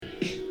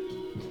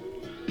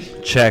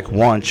Check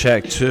 1,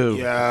 check 2.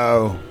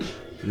 Yo,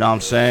 You know what I'm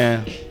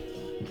saying?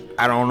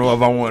 I don't know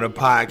if I want a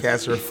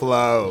podcast or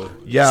flow.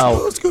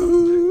 Yo,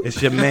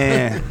 it's your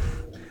man.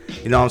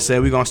 You know what I'm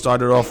saying? We're going to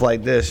start it off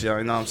like this, yo.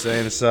 You know what I'm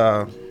saying? It's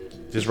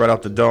just right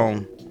off the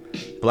dome.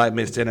 Black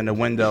men standing in the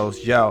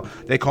windows. Yo,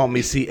 they call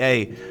me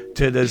CA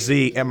to the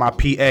Z and my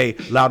PA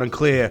loud and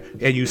clear.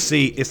 And you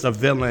see it's a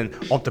villain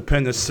off the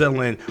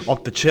penicillin,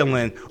 off the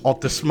chillin', off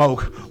the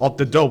smoke, off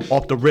the dope,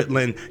 off the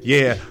Ritalin.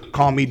 Yeah,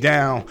 calm me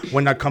down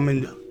when I come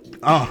in.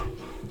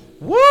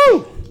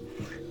 Woo!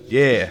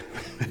 Yeah.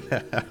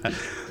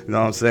 You know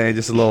what I'm saying?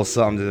 Just a little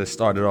something to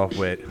start it off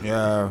with.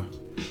 Yeah.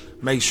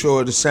 Make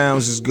sure the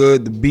sounds is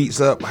good, the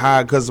beats up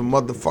high, cause the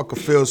motherfucker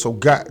feels so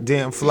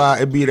goddamn fly.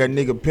 It be that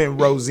nigga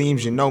Penrose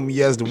Eames, you know me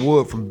as the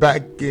wood from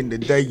back in the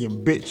day,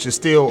 and bitch, you're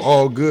still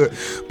all good.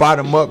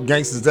 Bottom up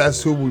gangsters,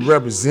 that's who we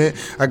represent.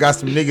 I got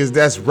some niggas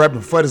that's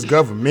repping for this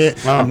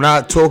government. I'm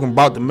not talking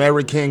about the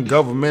American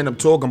government, I'm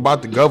talking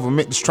about the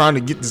government that's trying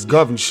to get this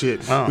government shit.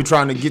 We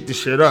trying to get this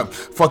shit up.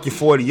 Fuck your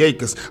 40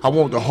 acres. I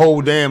want the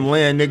whole damn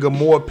land, nigga,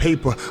 more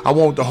paper. I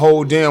want the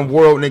whole damn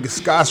world, nigga,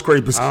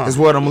 skyscrapers is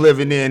what I'm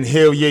living in.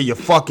 Hell yeah, your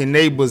fucking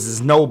neighbors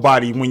is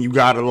nobody when you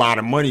got a lot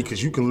of money,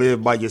 cause you can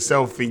live by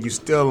yourself and you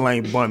still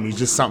ain't bummy.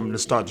 Just something to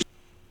start.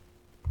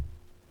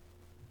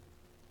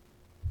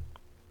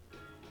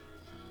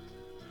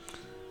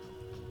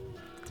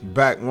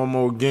 Back one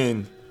more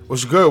again.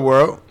 What's good,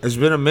 world? It's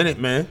been a minute,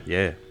 man.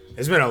 Yeah.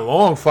 It's been a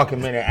long fucking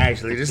minute,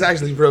 actually. This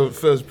actually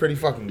feels pretty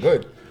fucking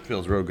good.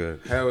 Feels real good.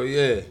 Hell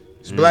yeah.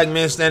 It's Black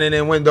Men Standing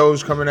in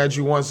Windows coming at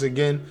you once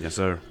again. Yes,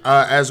 sir.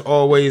 As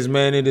always,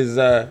 man, it is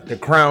the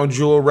Crown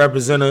Jewel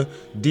representative,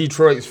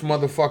 Detroit's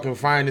motherfucking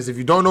finest. If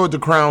you don't know what the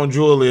Crown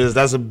Jewel is,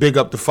 that's a big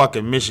up to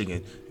fucking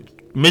Michigan.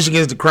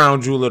 Michigan's the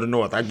Crown Jewel of the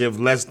North. I give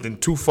less than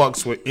 2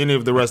 fucks what any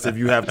of the rest of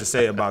you have to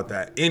say about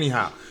that.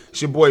 Anyhow,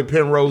 it's your boy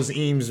Penrose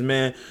Eames,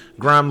 man.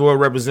 Grime Lord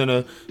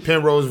representative.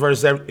 Penrose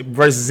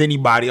versus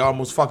anybody. I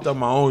almost fucked up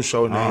my own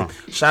show name.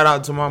 Shout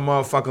out to my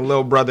motherfucking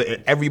little brother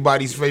and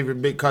everybody's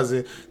favorite big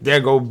cousin. There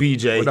go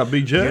BJ. What up,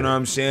 BJ? You know what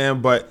I'm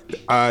saying? But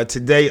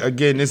today,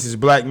 again, this is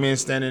Black Men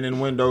Standing in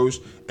Windows.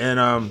 And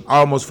I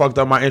almost fucked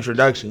up my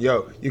introduction.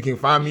 Yo, you can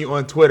find me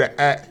on Twitter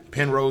at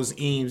Penrose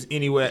Eames.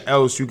 Anywhere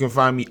else, you can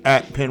find me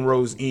at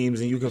Penrose Eames.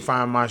 And you can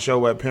find my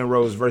show at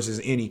Penrose versus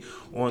Any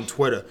on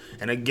Twitter.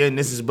 And again,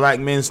 this is Black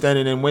Men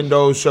Standing in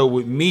Windows. Show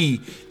with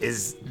me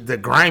is the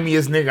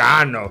grimiest nigga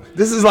I know.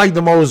 This is like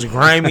the most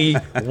grimy,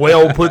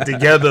 well put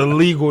together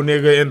legal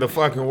nigga in the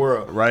fucking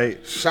world.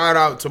 Right. Shout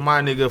out to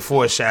my nigga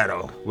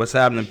Foreshadow. What's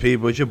happening,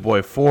 people? It's your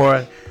boy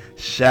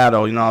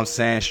Foreshadow. You know what I'm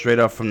saying? Straight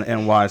up from the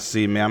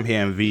NYC, man. I'm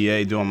here in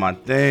VA doing my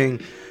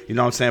thing. You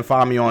know what I'm saying?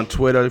 Follow me on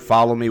Twitter.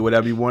 Follow me,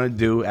 whatever you want to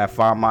do, at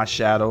Find My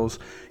Shadows.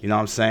 You know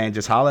what I'm saying?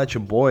 Just holler at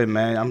your boy,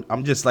 man.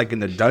 I'm just like in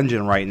the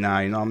dungeon right now.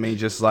 You know what I mean?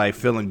 Just like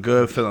feeling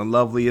good, feeling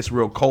lovely. It's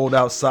real cold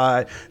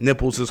outside.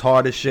 Nipples is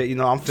hard as shit. You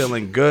know, I'm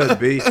feeling good,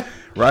 B.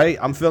 Right?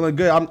 I'm feeling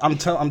good. I'm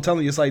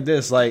telling you, it's like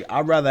this. Like,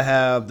 I'd rather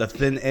have the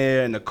thin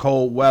air and the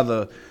cold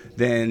weather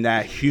than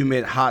that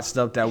humid, hot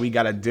stuff that we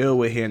got to deal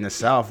with here in the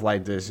South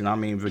like this. You know what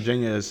I mean?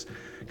 Virginia is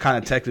kind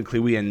of technically,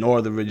 we in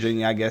Northern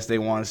Virginia, I guess they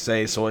want to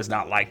say, so it's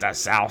not like that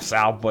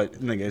South, but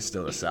nigga, it's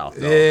still the South,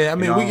 though. Yeah, I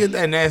mean, you know? we get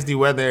that nasty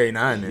weather every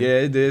now and then. Yeah,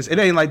 it is. It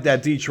ain't like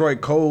that Detroit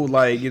cold,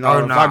 like, you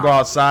know, if I go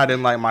outside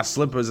in, like, my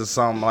slippers or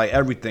something, like,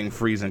 everything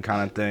freezing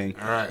kind of thing.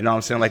 All right. You know what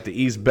I'm saying? Like,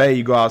 the East Bay,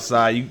 you go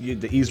outside,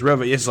 the East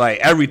River, it's like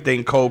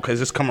everything cold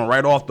because it's coming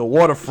right off the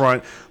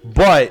waterfront,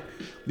 but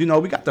you know,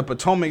 we got the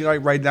Potomac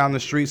right down the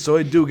street, so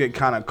it do get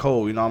kind of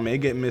cold, you know what I mean? It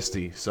get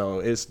misty, so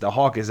it's the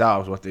hawk is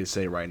out is what they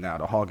say right now.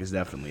 The hawk is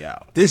definitely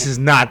out. This is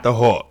not the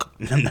hawk.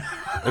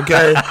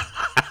 Okay?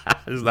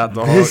 It's not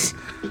the hawk.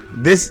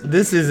 This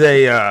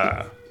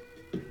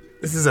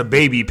is a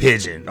baby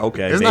pigeon.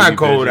 Okay. It's not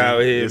cold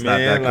out here, it's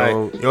man. Not that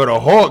cold. Yo, the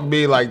hawk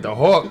be like the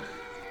hawk.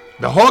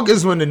 The hawk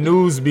is when the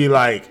news be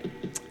like,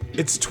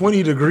 it's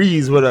 20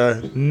 degrees with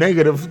a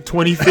negative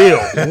 20 feel.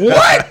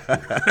 What?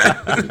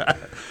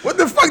 What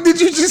the fuck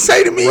did you just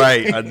say to me?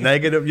 Right, a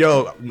negative.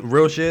 Yo,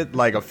 real shit.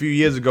 Like a few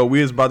years ago,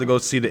 we was about to go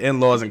see the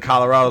in-laws in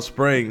Colorado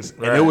Springs,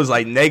 and it was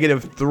like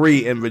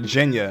 -3 in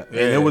Virginia, and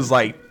it was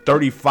like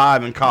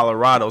 35 in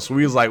Colorado. So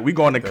we was like, we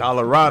going to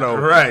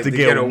Colorado to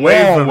get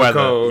away warm from weather. the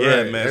cold. Yeah,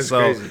 Right. man. That's so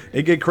crazy.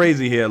 it get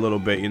crazy here a little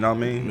bit. You know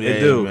what I mean? Yeah, it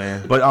do.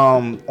 man. But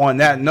on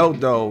that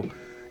note, though,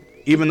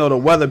 even though the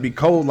weather be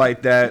cold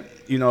like that,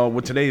 you know,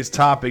 with today's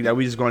topic that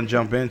we just going to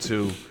jump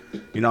into,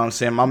 you know what I'm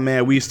saying? My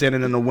man, we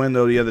standing in the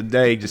window the other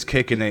day just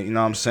kicking it, you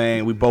know what I'm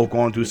saying? We both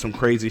going through some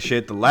crazy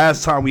shit. The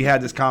last time we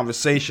had this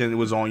conversation, it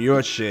was on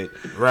your shit.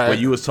 Right. Where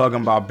you was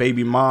talking about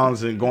baby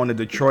moms and going to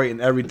Detroit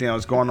and everything that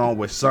was going on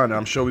with son. And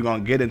I'm sure we're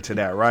going to get into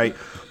that, right?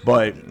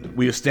 But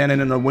we were standing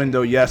in the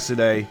window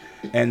yesterday,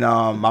 and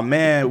my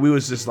man, we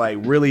was just like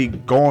really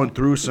going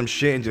through some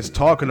shit and just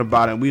talking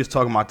about it. And we was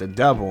talking about the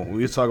devil.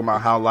 We was talking about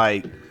how,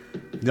 like, you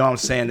know what I'm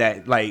saying,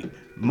 that like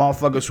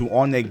motherfuckers who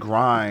on their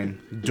grind,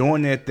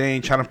 doing their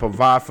thing, trying to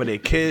provide for their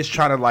kids,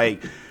 trying to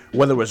like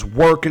whether it's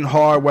working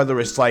hard, whether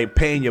it's like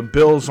paying your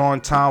bills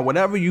on time,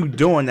 whatever you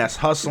doing that's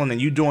hustling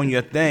and you doing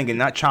your thing and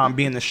not trying to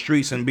be in the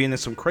streets and being in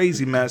some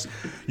crazy mess,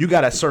 you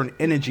got a certain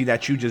energy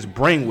that you just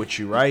bring with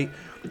you, right?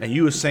 And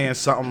you was saying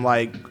something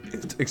like,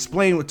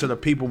 explain to the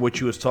people what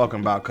you was talking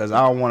about, because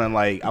I don't want to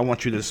like, I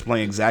want you to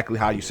explain exactly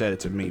how you said it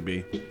to me,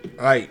 B.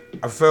 Like,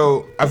 I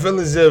feel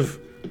as if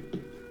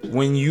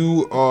when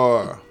you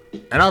are,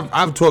 and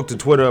I've talked to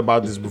Twitter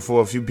about this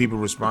before. A few people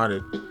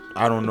responded.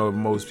 I don't know if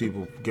most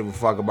people give a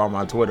fuck about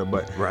my Twitter,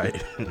 but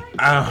right.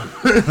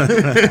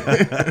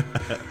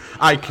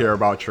 I care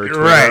about your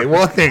Twitter. Right.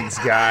 Well, thanks,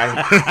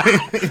 guy.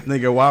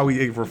 Nigga, why are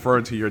we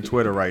referring to your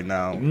Twitter right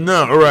now?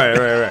 No.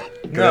 Right.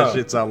 No. That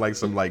shit sound like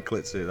some like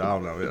clit shit. I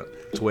don't know. Yeah.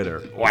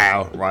 Twitter.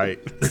 Wow. Right.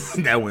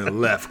 That went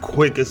left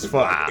quick as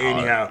fuck. Wow.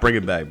 Anyhow, bring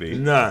it back, B.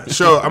 Nah.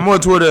 So I'm on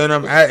Twitter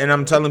and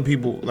I'm telling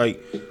people,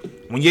 like,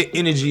 when your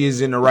energy is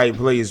in the right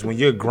place, when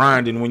you're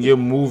grinding, when you're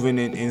moving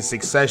in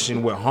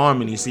succession with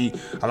harmony. See,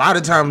 a lot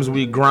of times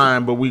we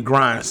grind, but we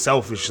grind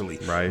selfishly.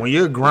 Right. When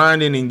you're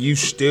grinding and you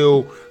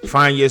still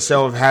find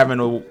yourself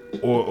having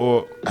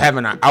or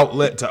having an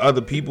outlet to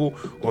other people,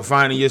 or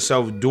finding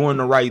yourself doing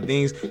the right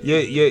things,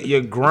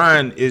 your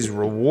grind is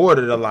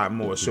rewarded a lot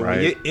more. So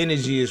when your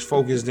energy is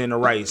focused in the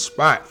right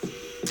spot,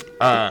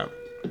 to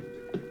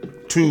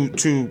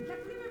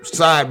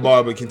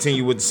sidebar but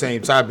continue with the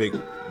same topic.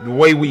 The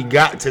way we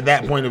got to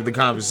that point of the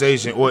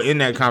conversation, or in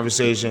that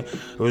conversation,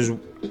 was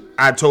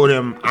I told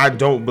him I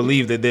don't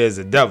believe that there's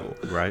a devil.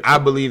 Right. I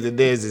believe that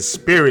there's a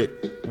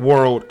spirit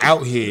world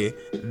out here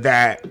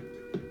that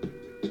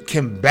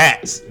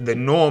combats the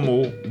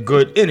normal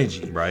good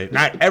energy. Right.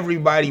 Not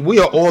everybody, we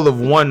are all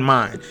of one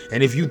mind.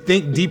 And if you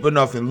think deep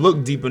enough and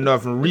look deep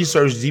enough and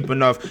research deep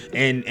enough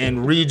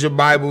and read your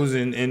Bibles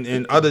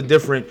and other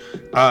different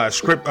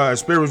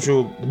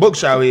spiritual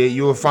books out here,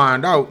 you will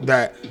find out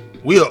that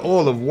we are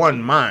all of one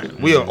mind.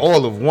 We are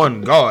all of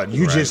one God.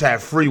 You just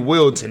have free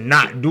will to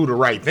not do the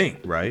right thing.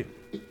 Right.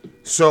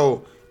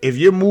 So if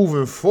you're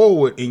moving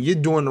forward and you're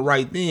doing the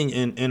right thing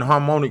in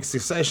harmonic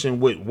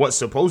succession with what's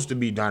supposed to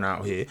be done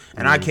out here,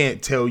 and I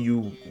can't tell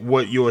you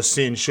what your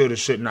sin should or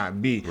should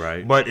not be.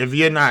 Right. But if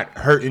you're not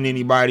hurting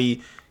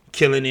anybody,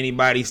 killing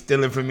anybody,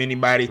 stealing from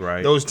anybody,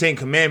 those 10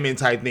 commandment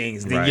type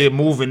things, then you're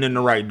moving in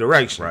the right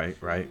direction.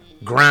 Right.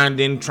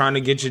 Grinding, trying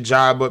to get your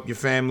job up, your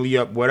family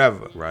up,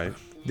 whatever. Right.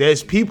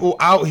 There's people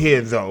out here,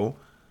 though,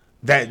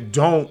 that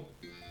don't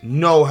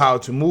know how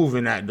to move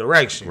in that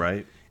direction.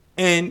 Right.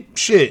 And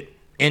shit,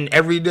 in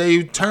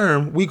everyday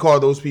term, we call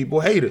those people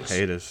haters.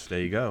 Haters. There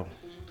you go.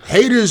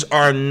 Haters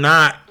are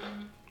not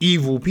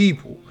evil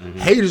people.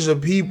 Haters are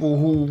people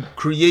who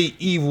create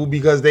evil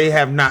because they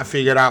have not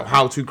figured out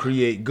how to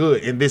create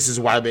good. And this is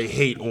why they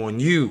hate on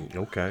you.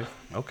 Okay.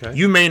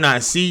 You may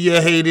not see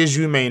your haters.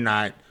 You may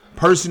not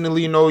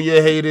personally know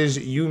your haters.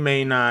 You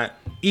may not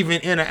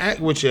even interact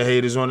with your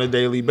haters on a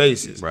daily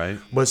basis. Right.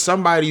 But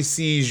somebody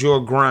sees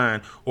your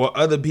grind, or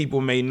other people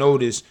may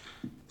notice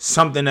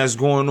something that's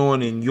going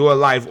on in your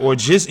life or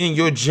just in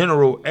your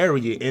general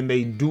area, and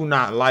they do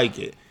not like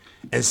it.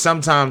 And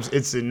sometimes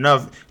it's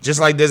enough, just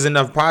like there's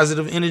enough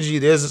positive energy,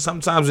 there's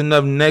sometimes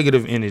enough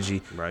negative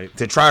energy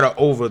to try to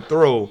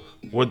overthrow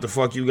what the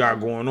fuck you got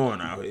going on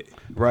out here.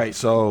 Right.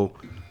 So,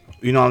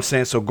 you know what I'm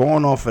saying? So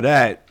going off of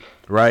that,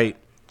 right?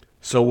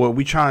 So what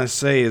we trying to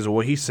say is, or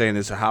what he's saying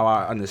is, how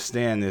I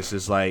understand this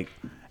is like,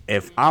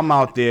 if I'm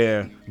out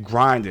there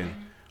grinding,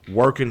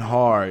 working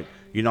hard,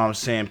 you know what I'm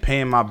saying,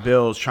 paying my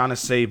bills, trying to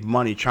save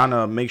money, trying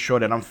to make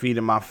sure that I'm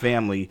feeding my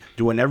family,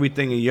 doing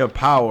everything in your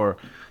power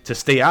to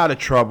stay out of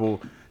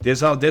trouble,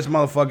 there's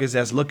motherfuckers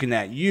that's looking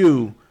at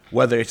you,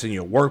 whether it's in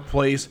your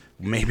workplace,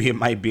 maybe it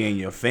might be in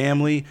your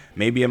family,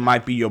 maybe it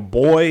might be your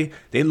boy.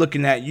 They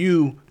looking at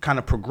you kind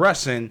of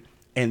progressing,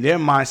 and their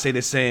mindset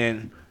is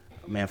saying,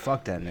 man,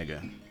 fuck that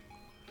nigga.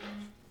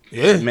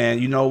 Yeah. Man,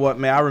 you know what,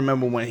 man? I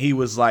remember when he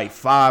was like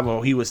 5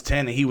 or he was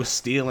 10 and he was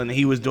stealing and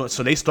he was doing.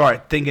 So they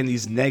start thinking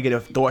these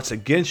negative thoughts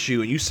against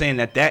you. And you saying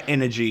that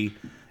energy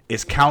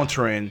is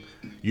countering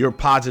your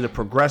positive,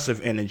 progressive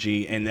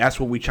energy. And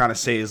that's what we trying to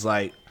say is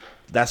like,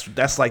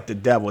 that's like the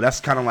devil. That's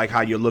kind of like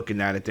how you're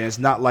looking at it. Then it's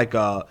not like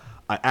an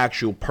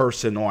actual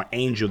person or an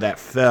angel that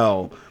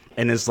fell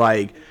and it's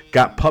like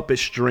got puppet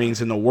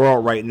strings in the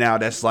world right now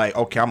that's like,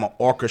 okay, I'm going to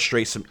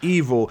orchestrate some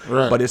evil,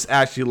 but it's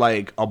actually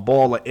like a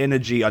ball of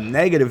energy, a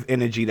negative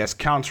energy that's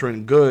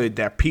countering good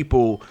that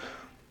people,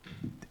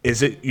 is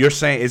this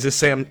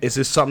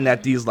something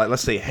that these, like,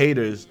 let's say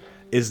haters,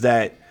 is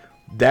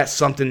that's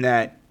something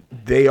that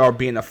they are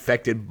being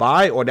affected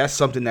by, or that's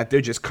something that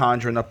they're just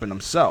conjuring up in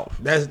themselves?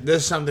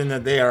 That's something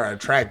that they are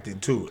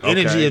attracted to.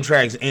 Energy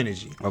attracts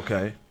energy.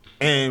 Okay.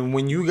 And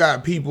when you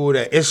got people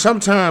that it's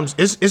sometimes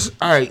it's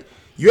all right.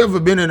 You ever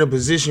been in a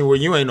position where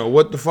you ain't know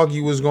what the fuck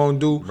you was gonna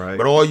do,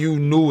 but all you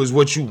knew is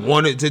what you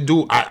wanted to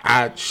do?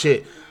 I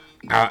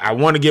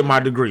want to get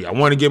my degree. I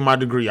want to get my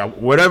degree.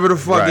 Whatever the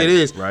fuck it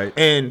is. Right.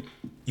 And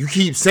you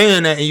keep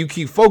saying that and you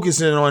keep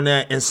focusing on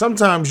that. And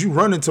sometimes you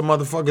run into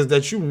motherfuckers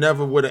that you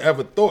never would have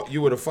ever thought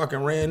you would have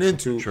fucking ran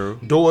into. True.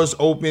 Doors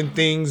open,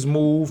 things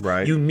move.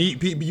 Right. You meet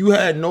people. You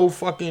had no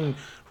fucking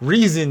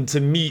reason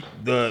to meet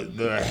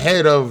the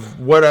head of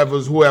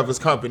whoever's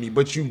company,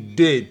 but you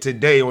did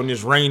today on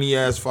this rainy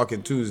ass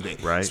fucking Tuesday.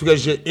 Right. It's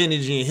because your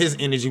energy and his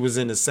energy was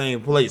in the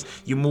same place.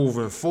 You're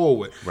moving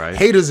forward. Right.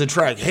 Haters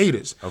attract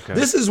haters. Okay.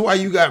 This is why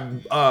you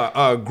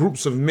got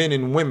groups of men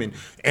and women,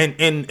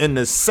 and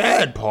the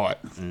sad part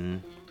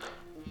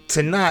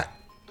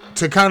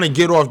to kind of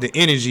get off the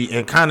energy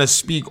and kind of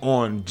speak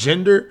on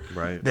gender.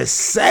 Right. The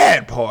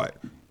sad part.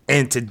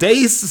 In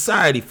today's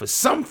society, for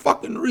some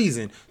fucking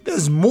reason,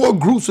 there's more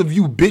groups of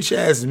you bitch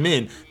ass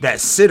men that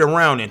sit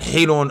around and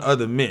hate on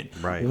other men.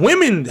 Right.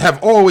 Women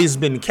have always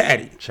been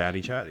catty.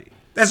 Chatty.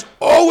 That's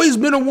always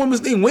been a woman's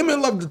thing.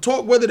 Women love to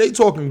talk, whether they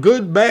talking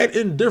good, bad,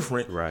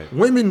 indifferent. Right.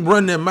 Women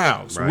run their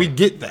mouths. Right. We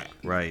get that.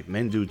 Right.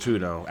 Men do too,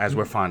 though, as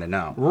we're finding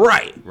out.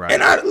 Right. Right.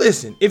 And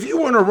listen, if you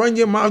want to run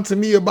your mouth to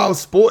me about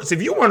sports,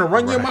 if you want to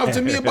run your mouth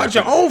to me about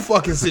your own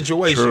fucking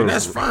situation, True.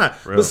 that's fine.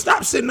 Real. But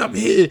stop sitting up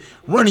here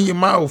running your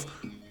mouth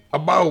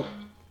about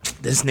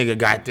this nigga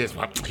got this.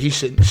 He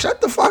shouldn't.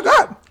 Shut the fuck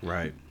up.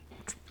 Right.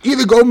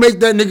 Either go make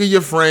that nigga your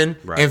friend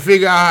Right. and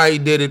figure out how he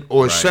did it,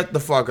 or Right. shut the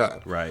fuck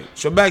up. Right.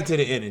 So back to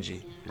the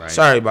energy. Right.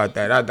 Sorry about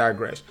that. I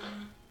digress.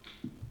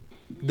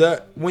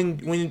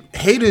 When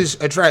haters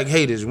attract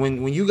haters,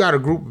 when you got a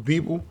group of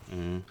people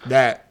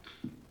that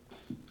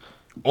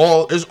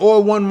is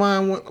all one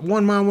mind,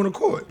 one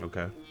accord.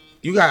 Okay.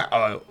 You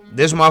got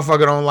this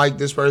motherfucker don't like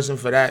this person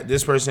for that.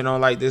 This person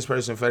don't like this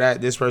person for that.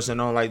 This person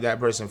don't like that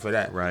person for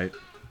that. Right.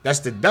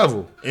 That's the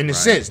devil in a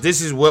sense.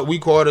 This is what we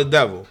call the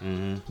devil.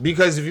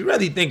 Because if you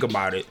really think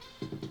about it,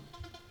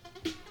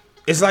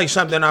 it's like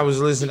something I was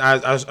listening. I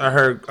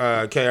heard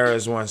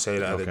KRS-One say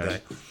the other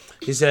day.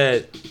 He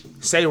said,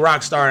 "Say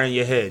rock star in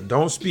your head.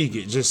 Don't speak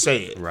it. Just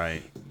say it."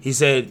 Right. He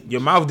said,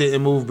 "Your mouth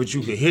didn't move, but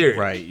you could hear it."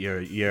 Right.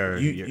 Your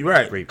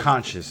right.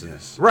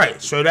 consciousness.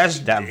 Right. So that's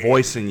That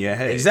voice in your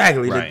head.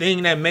 Exactly. Right. The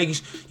thing that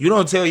makes you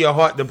don't tell your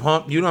heart to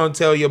pump, you don't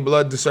tell your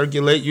blood to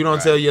circulate, you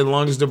don't tell your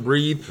lungs to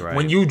breathe. Right.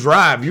 When you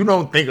drive, you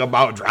don't think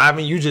about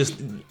driving.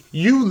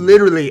 You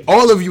literally,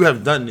 all of you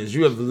have done this.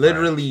 You have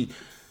literally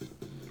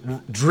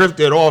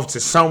drifted off to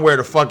somewhere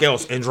the fuck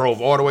else and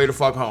drove all the way to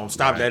fuck home.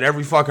 Stopped at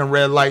every fucking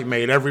red light,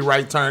 made every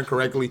right turn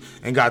correctly,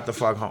 and got the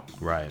fuck home.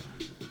 Right.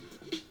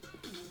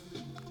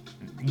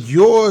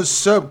 Your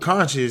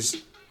subconscious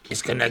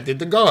is connected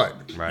to God.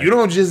 Right. You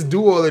don't just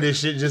do all of this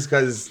shit just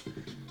because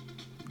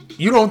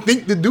you don't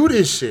think to do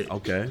this shit.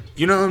 Okay.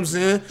 You know what I'm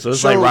saying? So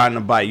it's like riding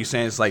a bike. You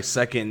saying it's like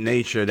second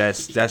nature.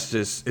 That's just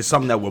it's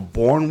something that we're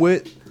born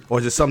with, or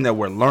is it something that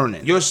we're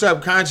learning? Your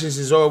subconscious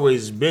has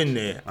always been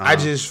there. I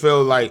just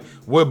feel like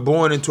we're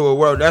born into a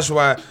world. That's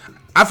why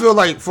I feel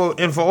like for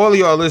all of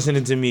y'all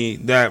listening to me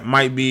that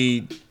might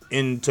be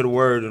into the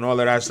word and all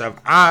of that stuff,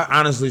 I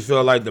honestly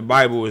feel like the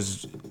Bible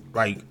is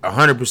like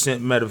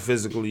 100%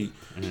 metaphysically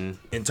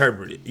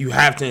interpreted. You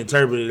have to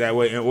interpret it that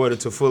way in order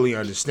to fully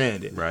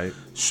understand it. Right.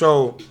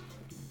 So,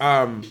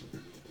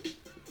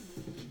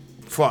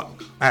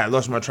 fuck. I had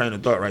lost my train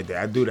of thought right there.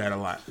 I do that a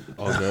lot.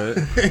 All good.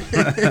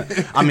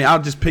 I mean,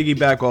 I'll just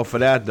piggyback off of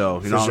that though.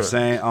 You know what I'm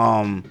saying?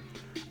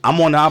 I'm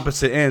on the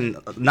opposite end.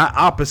 Not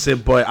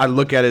opposite, but I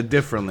look at it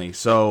differently.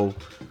 So,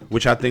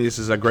 which I think this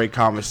is a great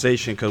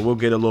conversation because we'll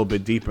get a little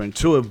bit deeper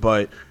into it.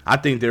 But I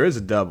think there is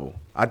a devil.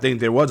 I think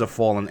there was a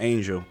fallen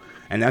angel.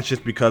 And that's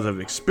just because of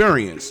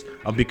experience,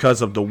 or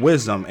because of the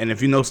wisdom. And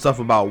if you know stuff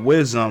about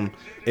wisdom,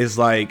 it's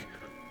like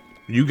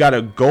you got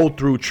to go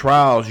through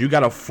trials. You got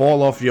to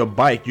fall off your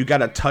bike. You got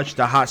to touch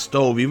the hot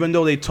stove. Even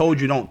though they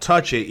told you don't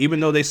touch it, even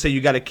though they say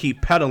you got to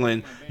keep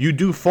pedaling, you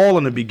do fall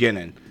in the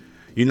beginning.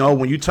 You know,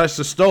 when you touch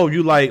the stove,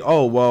 you like,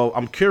 oh, well,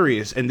 I'm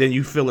curious. And then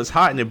you feel it's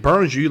hot and it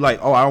burns you. You like,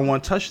 oh, I don't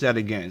want to touch that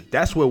again.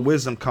 That's where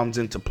wisdom comes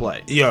into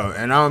play. Yo,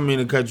 and I don't mean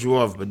to cut you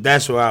off, but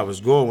that's where I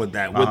was going with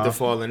that, with the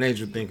fallen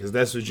angel thing, because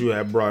that's what you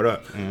had brought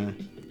up.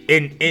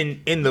 In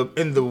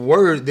the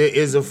word, there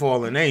is a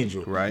fallen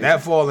angel. Right.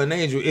 That fallen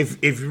angel,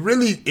 if you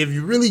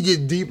really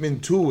get deep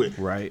into it,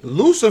 right.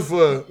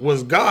 Lucifer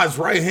was God's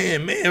right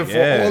hand man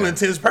for all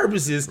intents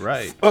purposes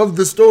of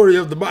the story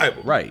of the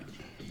Bible. Right.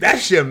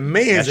 That's your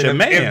man's.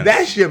 If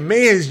that's your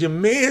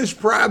man's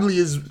probably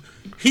is.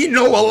 He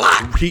know a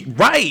lot.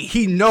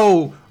 He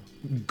know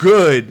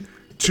good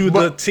to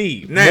the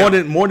T. Now,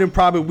 more than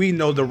probably we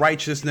know the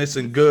righteousness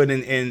and good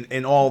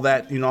and all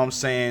that. You know what I'm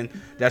saying?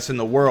 That's in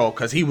the world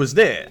because he was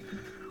there.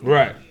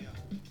 Right.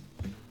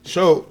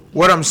 So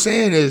what I'm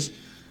saying is,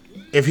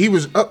 if he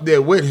was up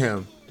there with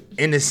him,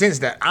 in the sense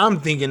that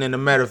I'm thinking in the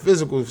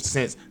metaphysical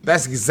sense,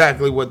 that's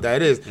exactly what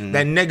that is.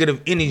 That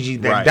negative energy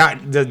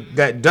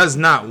that does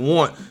not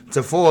want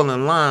to fall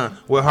in line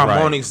with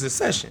harmonic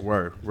succession.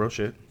 Word. Real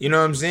shit. You know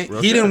what I'm saying?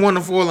 He didn't want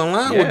to fall in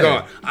line with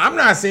God. I'm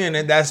not saying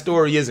that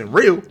story isn't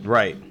real.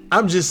 Right.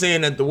 I'm just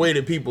saying that the way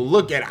that people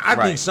look at it, I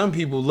think some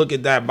people look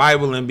at that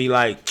Bible and be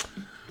like,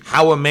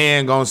 how a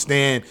man gonna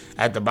stand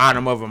at the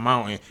bottom of a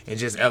mountain and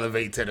just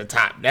elevate to the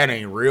top? That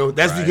ain't real.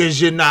 That's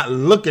because you're not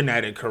looking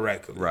at it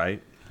correctly.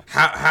 Right.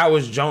 How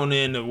was Jonah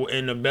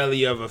in the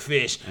belly of a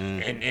fish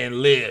and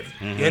lived?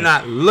 You're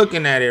not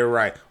looking at it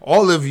right.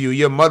 All of you,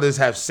 your mothers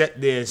have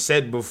sat there and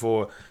said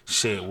before,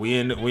 "Shit, we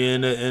in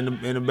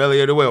the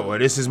belly of the whale," or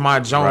 "This is my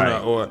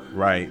Jonah," or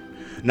right.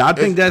 Now I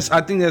think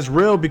that's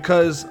real,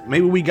 because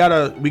maybe we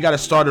gotta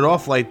start it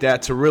off like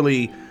that to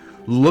really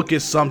look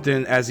at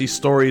something as these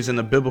stories in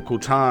the biblical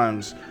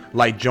times,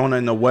 like Jonah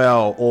in the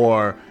well,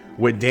 or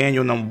with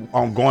Daniel and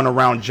them going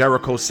around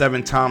Jericho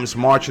 7 times,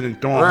 marching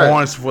and throwing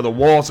horns for the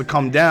walls to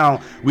come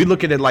down. We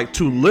look at it like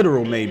too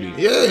literal, maybe.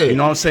 Yeah. You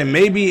know what I'm saying?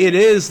 Maybe it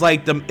is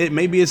like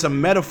maybe it's a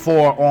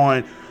metaphor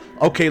on,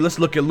 okay, let's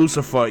look at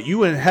Lucifer.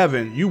 You in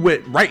heaven, you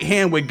with right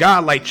hand with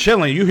God, like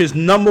chilling. You his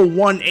number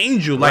one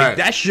angel. Like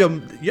that's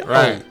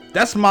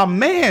that's my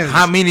man.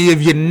 How many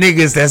of your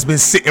niggas that's been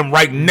sitting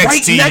right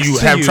next to you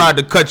have tried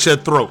to cut your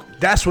throat?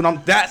 That's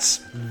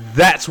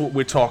what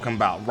we're talking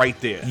about right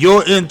there.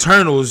 Your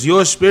internals,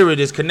 your spirit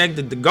is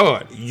connected to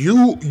God.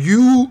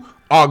 You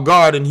are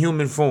God in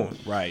human form.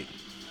 Right.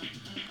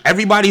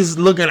 Everybody's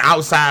looking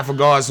outside for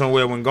God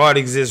somewhere when God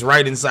exists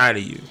right inside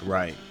of you.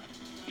 Right.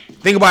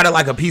 Think about it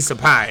like a piece of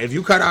pie. If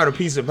you cut out a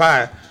piece of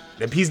pie,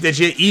 the piece that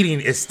you're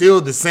eating is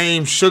still the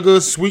same sugar,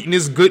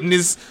 sweetness,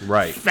 goodness,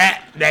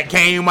 fat that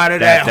came out of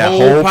that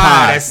whole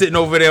pie that's sitting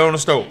over there on the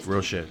stove.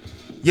 Real shit.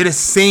 You're the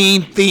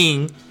same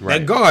thing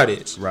that God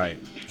is. Right.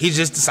 He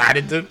just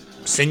decided to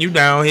send you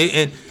down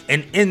here,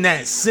 and in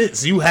that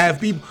sense, you have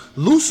people.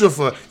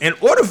 Lucifer, in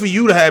order for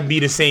you to be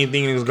the same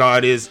thing as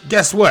God is,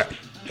 guess what?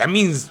 That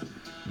means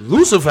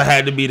Lucifer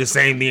had to be the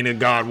same thing that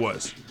God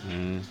was.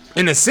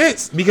 In a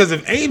sense, because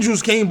if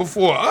angels came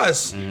before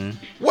us,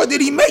 what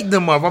did he make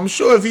them of? I'm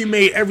sure if he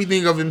made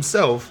everything of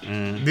himself,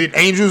 did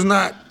angels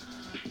not?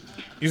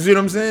 You see what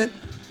I'm saying?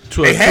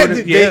 To an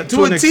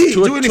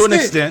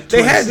extent,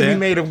 they had to be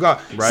made of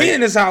God. Right.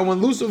 Seeing as how when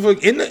Lucifer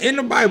in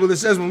the Bible it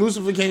says when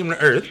Lucifer came to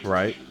earth,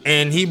 right,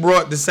 and he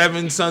brought the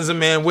 7 sons of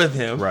man with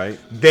him, right,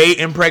 they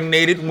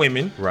impregnated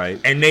women, right,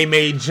 and they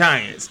made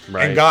giants,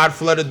 right, and God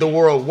flooded the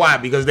world. Why?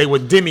 Because they were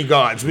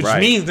demigods, which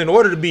means in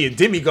order to be a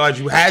demigod,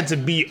 you had to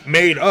be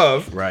made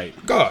of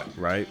God.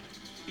 Right.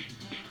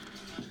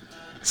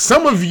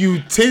 Some of you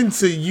tend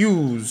to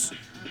use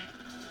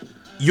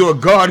your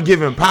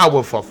God-given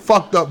power for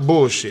fucked up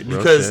bullshit,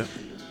 because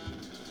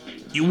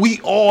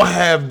we all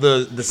have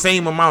the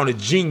same amount of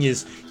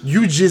genius.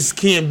 You just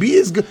can't be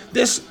as good.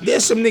 There's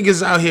some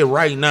niggas out here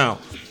right now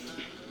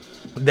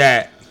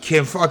that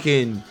can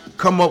fucking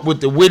come up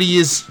with the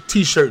wittiest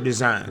t-shirt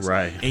designs.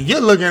 Right. And you're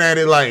looking at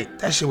it like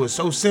that shit was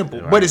so simple.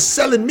 Right. But it's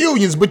selling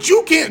millions, but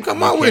you can't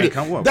come out with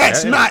it.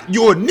 That's not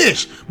your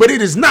niche. But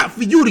it is not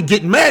for you to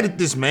get mad at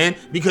this man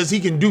because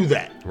he can do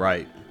that.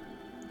 Right.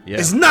 Yeah.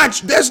 It's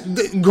not.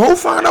 Go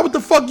find out what the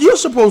fuck you're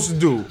supposed to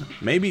do.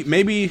 Maybe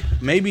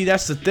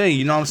that's the thing.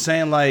 You know what I'm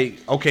saying?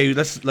 Like, okay,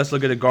 let's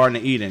look at the Garden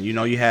of Eden. You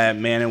know, you had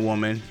man and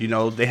woman. You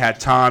know, they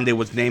had time. They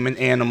was naming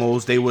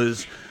animals. They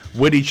was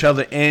with each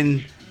other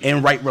in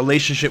right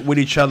relationship with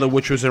each other,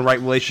 which was in right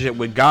relationship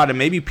with God. And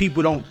maybe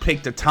people don't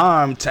take the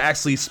time to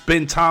actually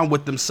spend time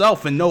with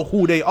themselves and know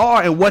who they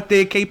are and what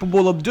they're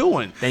capable of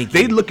doing.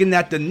 They looking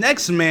at the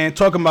next man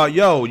talking about,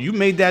 yo, you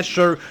made that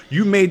shirt,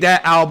 you made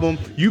that album,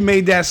 you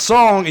made that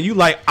song, and you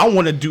like, I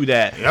want to do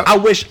that. Yep. I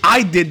wish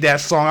I did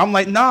that song. I'm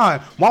like, nah,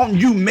 why don't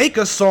you make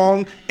a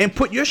song and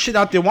put your shit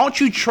out there? Why don't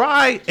you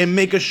try and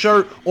make a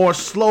shirt or a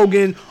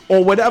slogan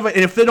or whatever?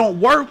 And if it don't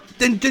work,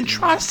 then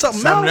try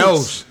something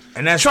else.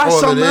 And that's all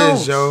it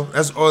is, yo.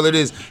 That's all it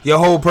is. Your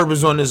whole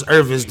purpose on this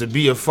earth is to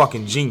be a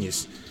fucking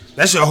genius.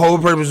 That's your whole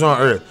purpose on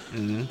earth.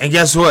 Mm-hmm. And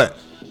guess what?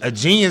 A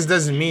genius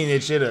doesn't mean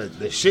that you're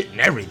the shit in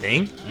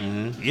everything.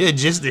 Mm-hmm. You're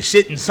just the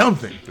shit in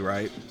something.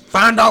 Right.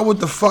 Find out what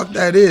the fuck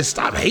that is.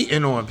 Stop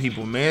hating on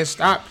people, man.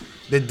 Stop.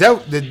 The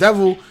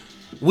devil,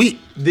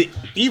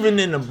 even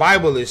in the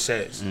Bible it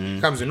says,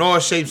 comes in all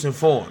shapes and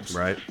forms.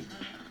 Right.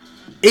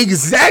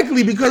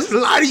 Exactly, because a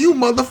lot of you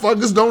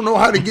motherfuckers don't know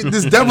how to get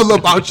this devil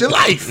up out your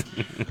life.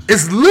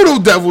 It's little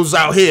devils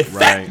out here,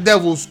 fat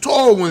devils,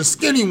 tall ones,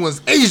 skinny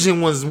ones, Asian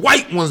ones,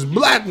 white ones,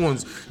 black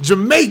ones,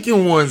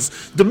 Jamaican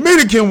ones,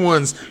 Dominican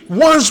ones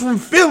from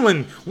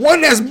Finland, one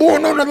that's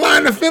born on the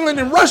line of Finland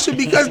and Russia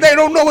because they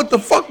don't know what the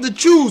fuck to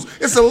choose.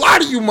 It's a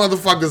lot of you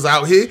motherfuckers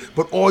out here,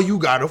 but all you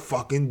gotta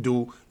fucking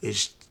do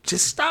is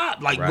just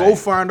stop. Go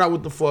find out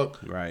what the fuck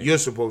you're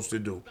supposed to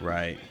do.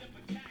 Right.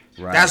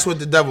 Right. That's what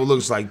the devil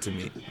looks like to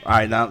me. All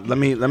right, now let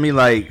me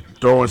like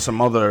throw in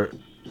some other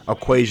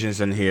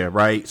equations in here,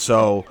 right?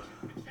 So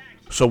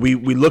we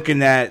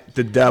looking at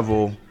the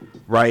devil,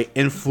 right,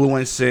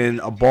 influencing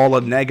a ball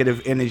of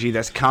negative energy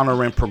that's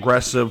countering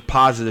progressive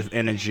positive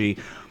energy.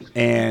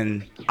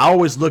 And I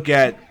always look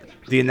at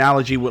the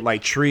analogy with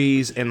like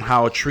trees and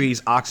how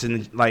trees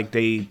oxygen, like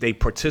they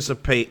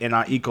participate in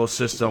our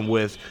ecosystem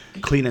with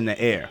cleaning the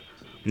air.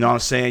 You know what I'm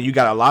saying? You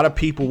got a lot of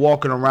people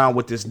walking around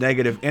with this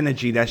negative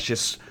energy that's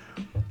just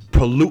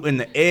polluting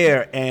the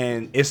air,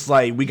 and it's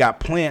like we got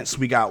plants,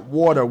 we got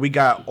water, we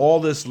got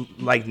all this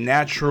like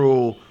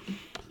natural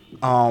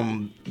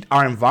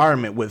our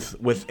environment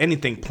with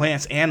anything,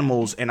 plants,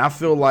 animals, and I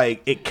feel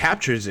like it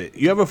captures it.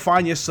 You ever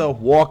find yourself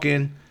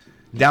walking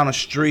down the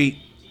street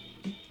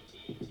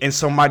in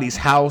somebody's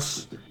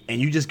house and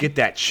you just get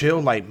that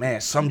chill, like,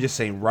 man, something just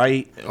ain't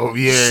right. Oh,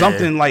 yeah.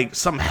 Something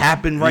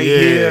happened right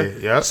here.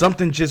 Yep.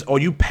 Something just, or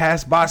you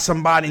pass by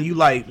somebody and you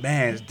like,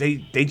 man,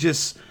 they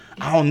just,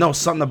 I don't know,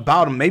 something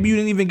about them. Maybe you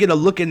didn't even get a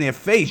look in their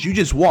face. You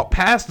just walked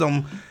past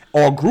them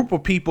or a group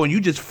of people and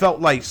you just felt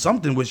like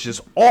something was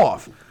just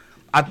off.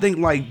 I think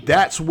like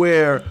that's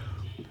where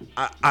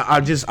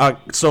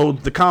so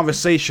the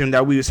conversation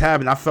that we was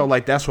having, I felt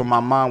like that's where my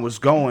mind was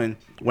going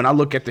when I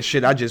look at the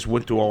shit I just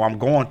went through or I'm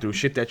going through,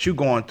 shit that you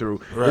going through.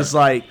 Right. It's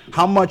like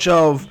how much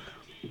of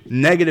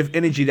negative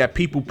energy that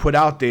people put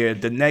out there,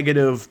 the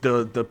negative,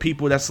 the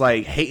people that's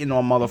like hating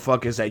on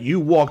motherfuckers that you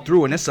walk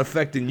through and it's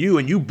affecting you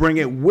and you bring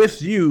it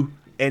with you,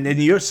 and in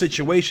your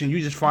situation you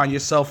just find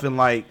yourself in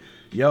like,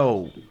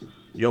 yo,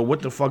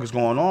 what the fuck is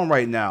going on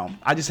right now?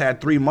 I just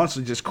had 3 months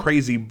of just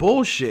crazy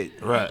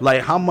bullshit. Right.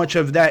 Like how much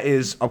of that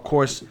is, of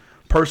course,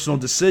 personal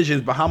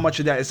decisions, but how much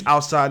of that is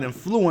outside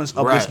influence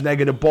of this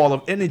negative ball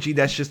of energy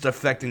that's just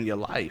affecting your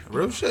life?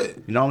 Real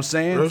shit. You know what I'm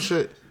saying? Real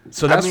shit.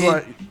 So that's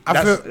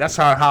that's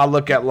how I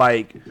look at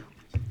like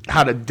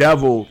how the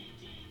devil,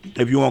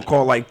 if you want to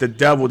call like the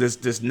devil,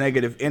 this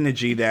negative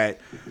energy that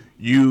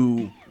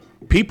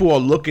people are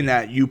looking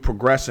at you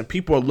progressing,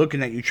 people are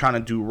looking at you trying to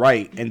do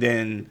right, and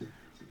then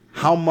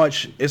how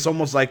much it's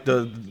almost like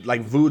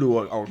voodoo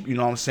or you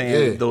know what I'm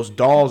saying, those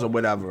dolls or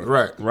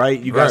whatever. Right.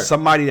 You got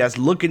somebody that's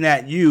looking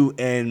at you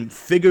and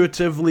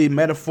figuratively,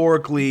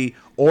 metaphorically,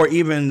 or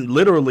even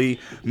literally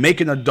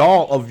making a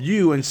doll of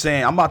you and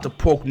saying, I'm about to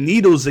poke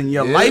needles in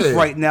your life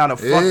right now to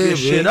fuck your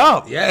shit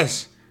up.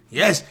 Yes.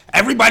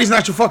 Everybody's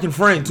not your fucking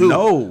friend too.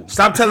 No.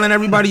 Stop telling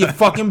everybody your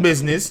fucking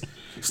business.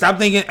 Stop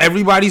thinking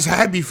everybody's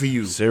happy for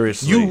you.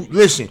 Seriously. You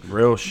listen.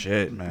 Real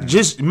shit, man.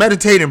 Just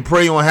meditate and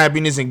pray on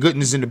happiness and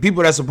goodness, and the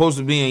people that's supposed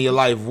to be in your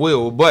life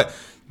will. But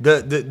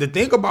the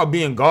thing about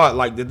being God,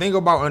 like the thing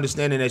about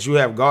understanding that you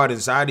have God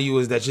inside of you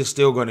is that you're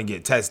still gonna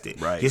get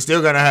tested. Right. You're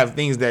still gonna have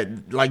things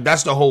that, like,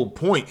 that's the whole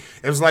point.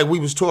 It was like we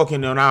was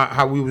talking on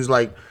how we was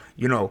like,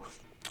 you know,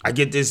 I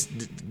get this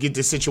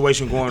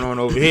situation going on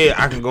over here.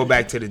 I can go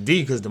back to the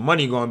D because the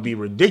money going to be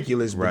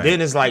ridiculous. But then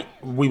it's like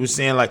we were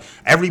saying, like,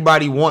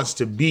 everybody wants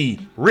to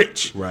be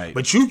rich. Right.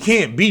 But you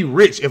can't be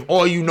rich if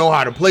all you know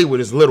how to play with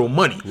is little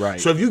money.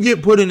 Right. So if you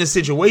get put in a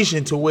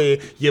situation to where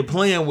you're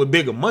playing with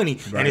bigger money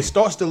and it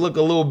starts to look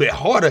a little bit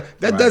harder,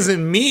 that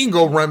doesn't mean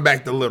go run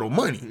back to little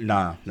money.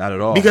 Nah, not at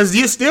all. Because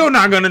you're still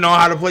not going to know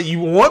how to play. You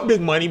want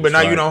big money, but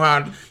now you know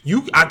how.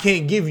 I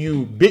can't give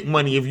you big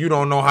money if you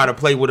don't know how to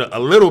play with a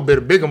little bit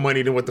of bigger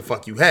money than what the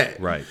fuck you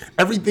had. Right.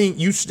 Everything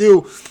you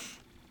still,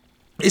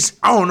 it's,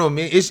 I don't know,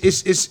 man. It's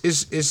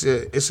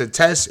a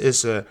test.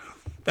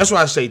 That's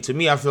why I say, to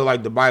me, I feel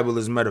like the Bible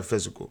is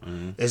metaphysical.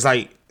 Mm-hmm. It's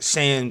like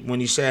saying, when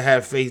you say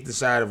have faith the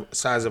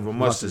size of a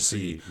mustard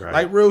seed. Right.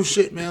 Like real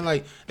shit, man.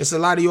 Like, it's a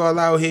lot of y'all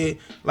out here.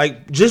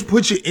 Like, just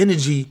put your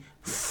energy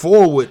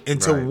forward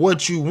into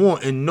what you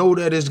want and know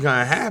that it's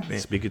gonna happen.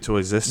 Speak it to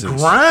existence.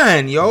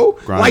 Grind, yo.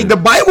 Like the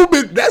Bible,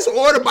 that's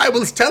all the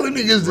Bible is telling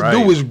niggas to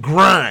do is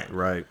grind.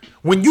 Right.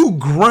 When you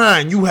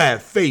grind, you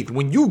have faith.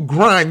 When you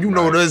grind, you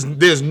know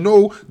there's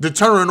no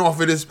deterring off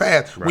of this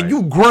path. When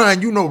you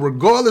grind, you know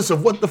regardless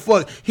of what the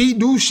fuck he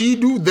do, she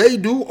do, they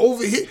do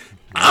over here,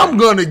 I'm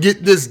gonna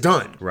get this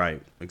done.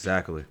 Right.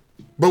 Exactly.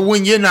 But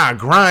when you're not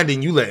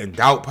grinding, you letting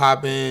doubt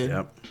pop in.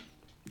 Yep.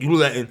 You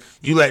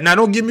let now,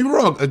 don't get me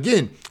wrong.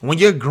 Again, when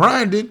you're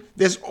grinding,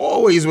 there's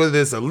always,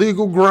 whether it's a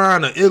legal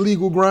grind or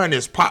illegal grind,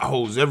 there's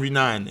potholes every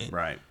now and then.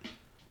 Right.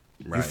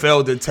 You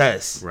failed the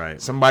test.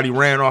 Right. Somebody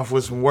ran off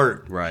with some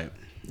work. Right.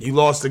 You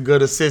lost a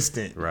good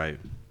assistant. Right.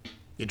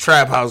 Your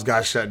trap house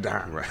got shut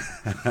down. Right.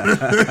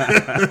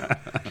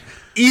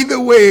 Either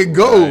way it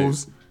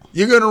goes,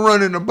 you're gonna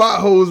run into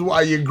potholes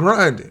while you're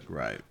grinding.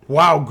 Right.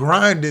 While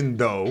grinding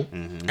though,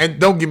 and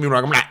don't get me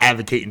wrong, I'm not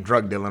advocating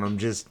drug dealing. I'm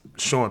just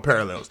showing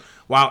parallels.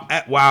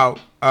 While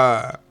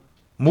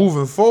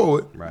moving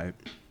forward, right.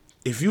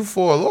 If you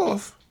fall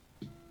off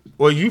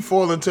or you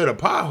fall into the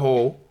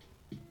pothole,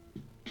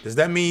 does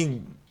that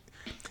mean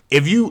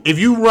if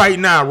you right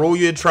now roll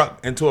your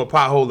truck into a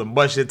pothole and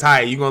bust your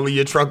tire, you gonna leave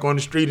your truck on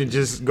the street and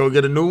just go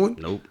get a new one?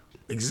 Nope.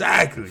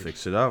 Exactly.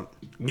 Fix it up.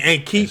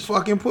 And keep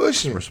fucking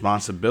pushing.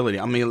 Responsibility.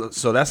 I mean,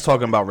 so that's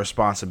talking about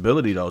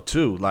responsibility though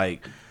too.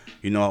 Like,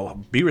 you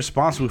know, be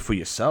responsible for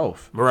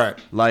yourself. Right.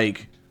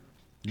 Like,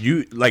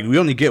 we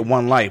only get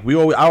one life.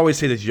 I always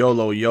say this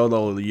YOLO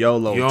type. You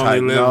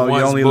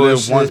only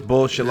live once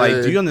bullshit.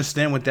 Like, do you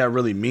understand what that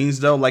really means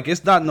though? Like,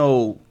 it's not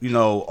no, you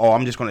know, oh,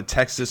 I'm just gonna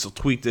text this or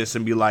tweet this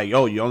and be like,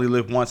 oh, you only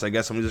live once. I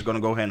guess I'm just gonna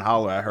go ahead and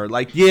holler at her.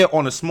 Like, yeah,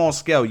 on a small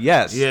scale,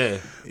 yes. Yeah.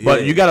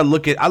 But you gotta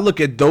look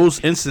at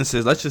those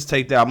instances. Let's just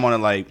take that. I'm gonna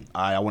like,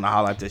 I want to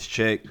holler at this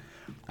chick.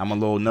 I'm a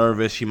little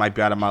nervous. She might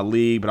be out of my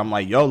league, but I'm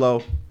like,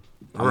 YOLO.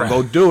 I'm gonna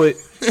go do it.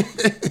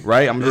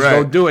 Right? I'm just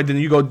go do it. Then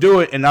you go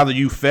do it, and either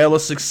you fail or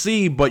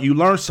succeed, but you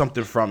learn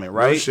something from it,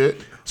 right? No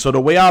shit. So the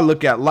way I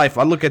look at life,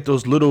 I look at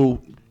those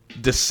little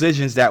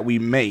decisions that we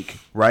make,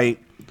 right?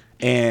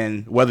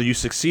 and whether you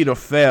succeed or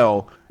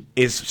fail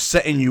is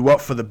setting you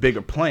up for the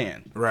bigger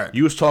plan. Right.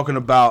 You was talking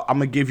about, I'm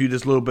gonna give you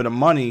this little bit of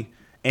money,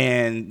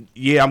 and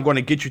yeah, I'm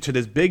gonna get you to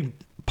this big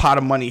pot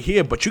of money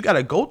here, but you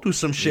gotta go through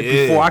some shit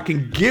before I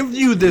can give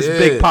you this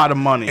big pot of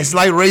money. It's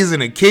like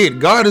raising a kid.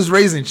 God is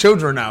raising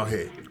children out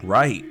here.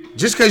 Right.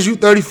 Just because you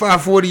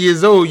 35, 40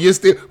 years old, you're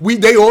still.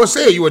 They all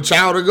say you a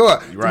child of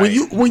God. Right.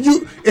 When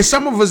you, and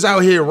some of us out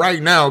here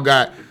right now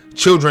got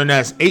children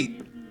that's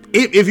 8.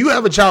 If you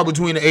have a child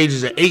between the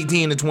ages of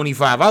 18 to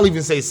 25, I'll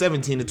even say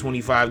 17 to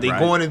 25, they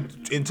going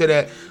into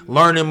that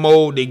learning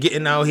mode. They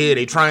getting out here.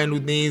 They trying new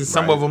things.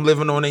 Some of them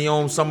living on their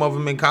own. Some of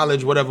them in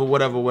college. Whatever.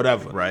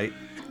 Right.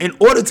 In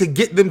order to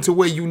get them to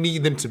where you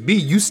need them to be,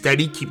 you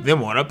steady keep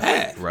them on a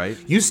path. Right.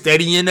 You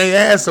steady in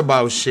their ass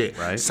about shit.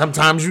 Right.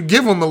 Sometimes you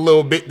give them a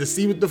little bit to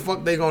see what the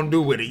fuck they gonna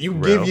do with it. You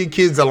give your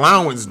kids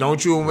allowance,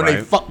 don't you? And when they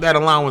fuck that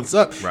allowance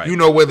up, you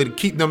know whether to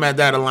keep them at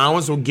that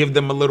allowance or give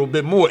them a little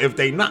bit more if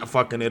they not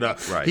fucking it up.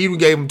 Right. He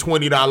gave them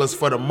 $20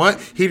 for the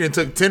month. He done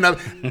took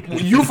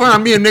 $10. You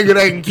find me a nigga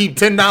that can keep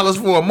 $10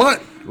 for a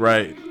month.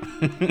 Right.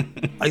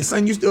 Like,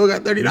 son, you still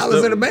got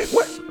 $30 in the bank?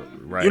 What?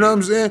 Right. You know what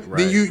I'm saying? Right.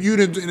 Then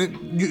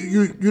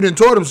you done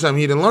taught him something.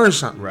 He done learned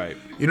something. Right.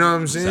 You know what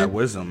I'm saying? It's that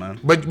wisdom,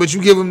 man. But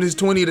you give him this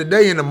 20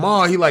 today in the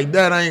mall, he like,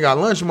 Dad, I ain't got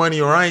lunch money,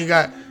 or I ain't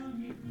got.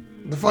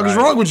 The fuck is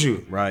wrong with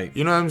you? Right.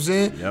 You know what I'm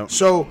saying? Yep.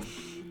 So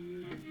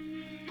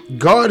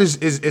God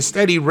is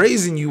steady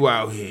raising you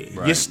out here.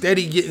 Right. You're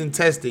steady getting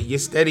tested. You're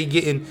steady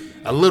getting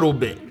a little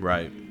bit.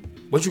 Right.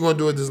 What you gonna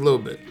do with this little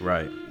bit?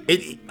 Right.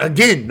 It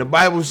again, the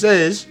Bible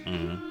says,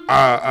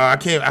 I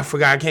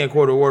can't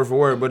quote it word for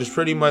word, but it's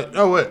pretty much,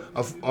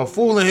 a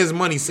fool and his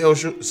money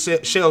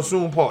shall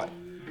soon part.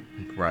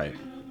 Right.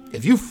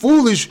 If you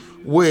foolish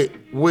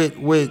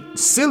with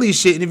silly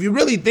shit, and if you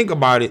really think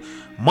about it,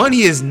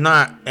 money is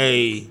not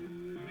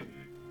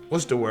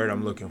what's the word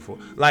I'm looking for?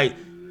 Like,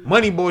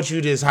 money bought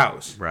you this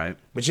house. Right.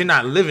 But you're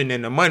not living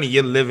in the money,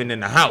 you're living in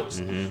the house.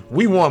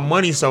 We want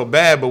money so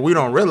bad, but we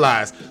don't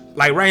realize,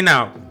 like right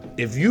now,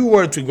 if you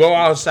were to go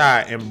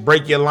outside and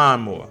break your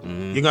lawnmower,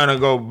 you're going to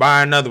go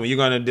buy another one. You're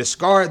going to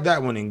discard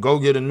that one and go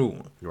get a new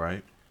one.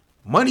 Right.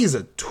 Money's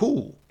a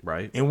tool.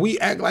 Right. And we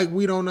act like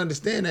we don't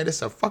understand that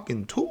it's a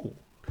fucking tool.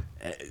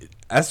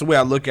 That's the way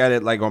I look at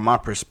it, like, on my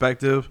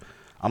perspective.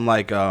 I'm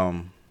like,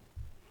 I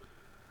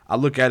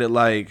look at it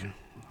like,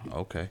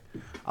 okay.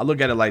 I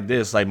look at it like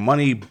this, like,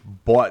 money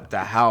bought the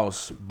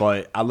house,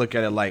 but I look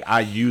at it like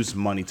I use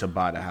money to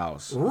buy the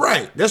house.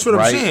 Right. That's what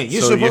I'm saying.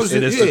 You're supposed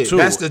to,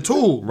 that's the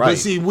tool. Right. But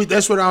see,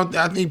 that's what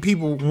I think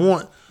people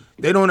want.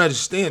 They don't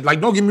understand.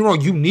 Like, don't get me wrong,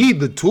 you need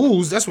the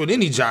tools. That's what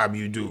any job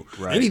you do.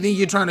 Right. Anything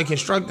you're trying to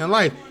construct in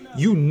life,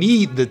 you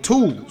need the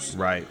tools.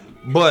 Right.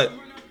 But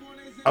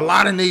a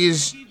lot of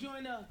niggas,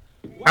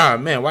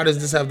 man, why does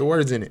this have the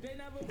words in it?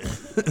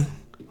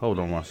 Hold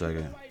on 1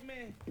 second.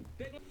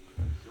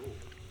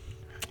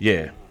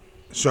 Yeah.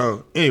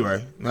 So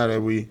anyway, now that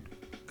we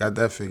got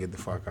that figured the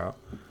fuck out,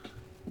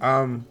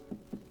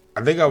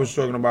 I think I was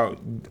talking about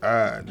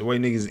the way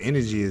niggas'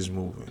 energy is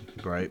moving.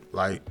 Right.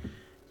 Like,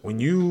 when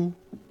you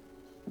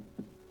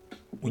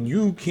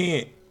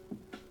can't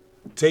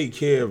take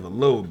care of a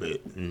little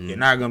bit, you're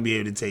not gonna be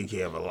able to take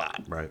care of a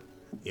lot. Right.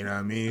 You know what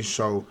I mean?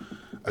 So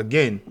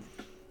again,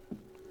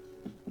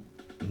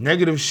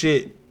 negative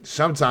shit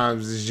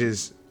sometimes is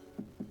just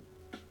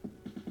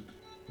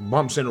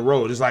bumps in the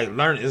road. It's like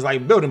learning. It's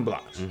like building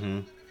blocks.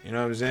 You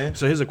know what I'm saying?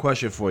 So here's a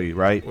question for you,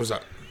 right? What's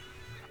up?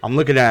 I'm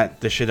looking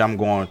at the shit I'm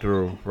going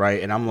through,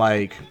 right? And I'm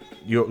like,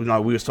 you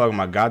know, we was talking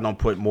about God don't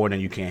put more than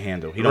you can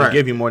handle. He don't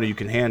give you more than you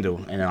can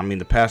handle. And I mean,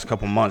 the past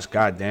couple months,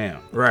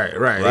 goddamn. Right.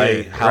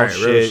 Yeah, house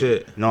real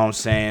shit. You know what I'm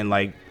saying?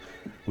 Like,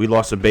 we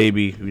lost a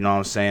baby. You know what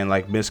I'm saying?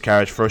 Like,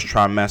 miscarriage, first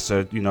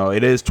trimester. You know,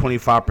 it is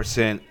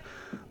 25%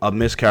 of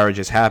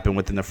miscarriages happen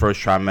within the first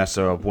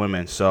trimester of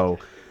women. So,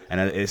 and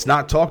it's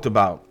not talked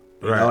about.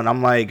 You know, and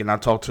I'm like, and I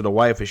talked to the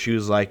wife, and she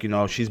was like, you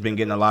know, she's been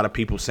getting a lot of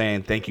people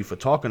saying thank you for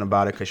talking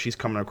about it, because she's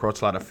coming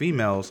across a lot of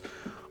females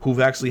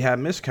who've actually had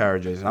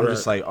miscarriages. And I'm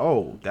just like,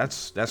 oh,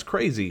 that's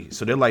crazy.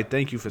 So they're like,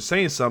 thank you for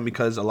saying something,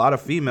 because a lot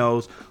of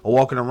females are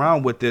walking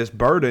around with this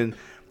burden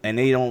and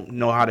they don't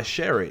know how to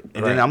share it.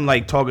 And then I'm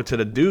like talking to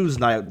the dudes,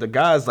 like the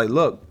guys, like,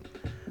 look,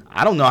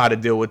 I don't know how to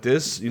deal with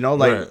this. You know,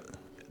 like,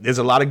 there's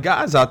a lot of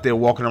guys out there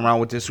walking around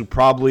with this who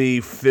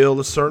probably feel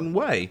a certain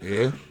way.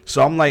 Yeah.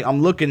 So I'm like,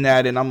 I'm looking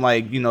at it and I'm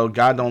like, you know,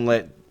 God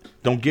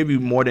don't give you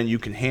more than you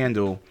can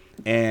handle.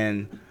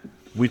 And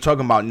we're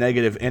talking about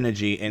negative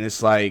energy, and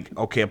it's like,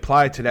 okay,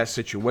 apply it to that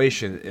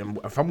situation. And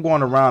if I'm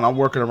going around, I'm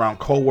working around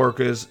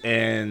coworkers,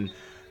 and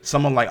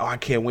someone like, oh, I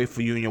can't wait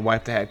for you and your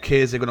wife to have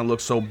kids. They're going to look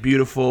so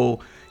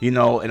beautiful, you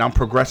know, and I'm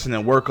progressing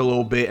in work a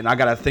little bit, and I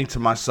got to think to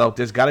myself,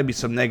 there's got to be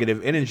some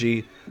negative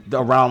energy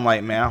around,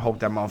 like, man, I hope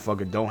that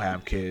motherfucker don't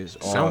have kids.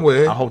 Or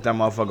somewhere. I hope that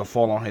motherfucker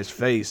fall on his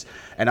face.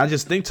 And I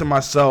just think to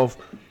myself,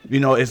 you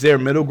know, is there a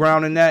middle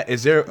ground in that?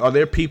 Are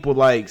there people,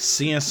 like,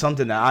 seeing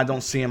something that I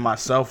don't see in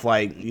myself?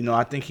 Like, you know,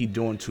 I think he's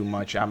doing too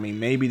much. I mean,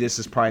 maybe this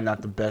is probably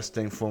not the best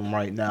thing for him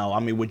right now. I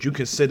mean, would you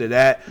consider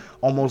that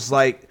almost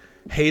like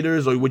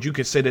haters, or would you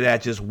consider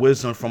that just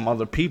wisdom from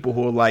other people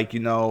who are like,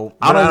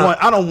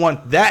 I don't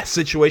want that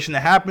situation to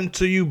happen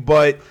to you,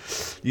 but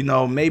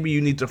maybe you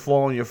need to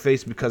fall on your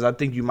face because I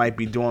think you might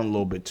be doing a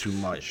little bit too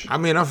much. I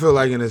mean, I feel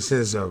like in the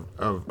sense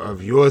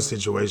of your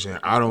situation,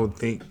 I don't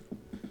think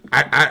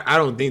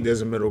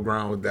there's a middle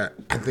ground with that.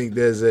 I think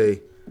there's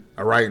a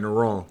right and a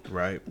wrong.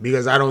 Right.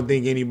 Because I don't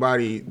think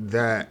anybody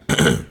that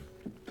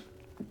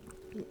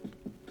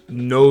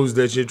knows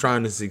that you're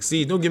trying to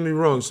succeed. Don't get me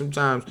wrong.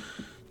 Sometimes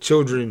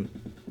children,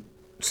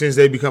 since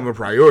they become a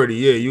priority,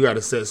 you got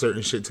to set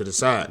certain shit to the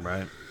side.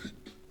 Right.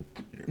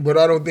 But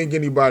I don't think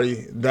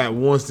anybody that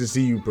wants to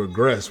see you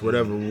progress would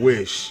ever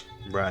wish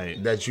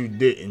that you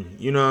didn't.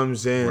 You know what I'm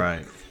saying?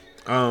 Right.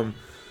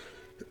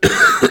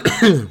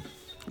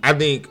 I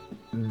think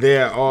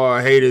there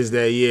are haters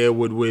that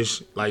would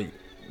wish, like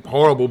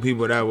horrible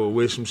people that would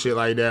wish some shit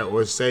like that,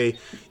 or say,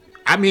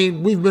 I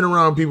mean, we've been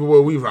around people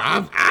where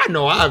I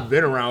know I've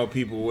been around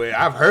people where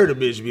I've heard a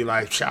bitch be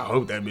like, I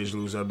hope that bitch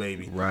lose her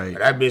baby. Right. But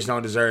that bitch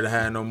don't deserve to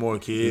have no more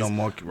kids. No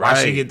more.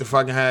 Why she get to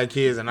fucking have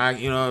kids and I,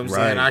 you know what I'm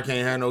saying? Right. I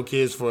can't have no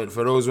kids for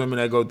those women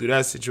that go through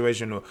that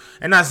situation.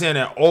 And not saying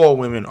that all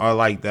women are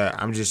like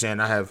that. I'm just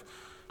saying I have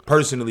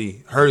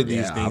personally heard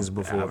these things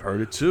before. I've heard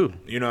it too.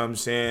 You know what I'm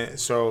saying?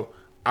 So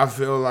I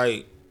feel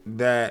like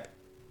that,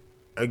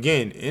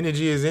 again,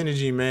 energy is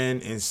energy,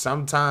 man. And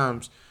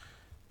sometimes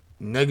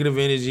negative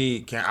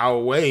energy can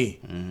outweigh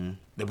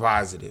the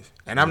positive.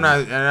 And I'm not,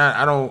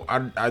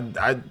 and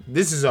I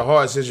this is a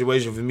hard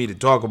situation for me to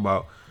talk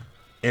about,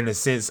 in the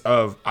sense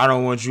of I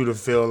don't want you to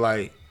feel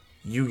like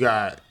you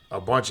got a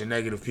bunch of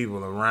negative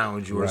people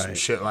around you or some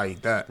shit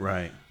like that.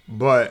 Right.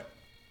 But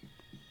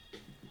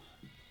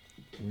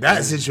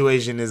that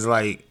situation is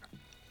like,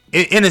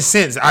 in a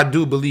sense, I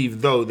do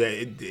believe though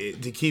that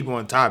to keep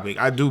on topic,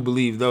 I do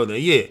believe though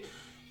that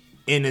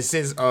in the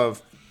sense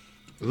of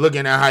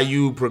looking at how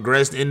you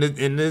progressed in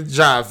the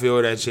job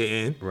field that you're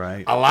in,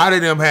 right? A lot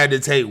of them had to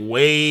take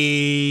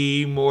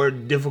way more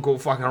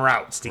difficult fucking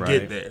routes to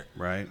get there,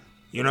 right?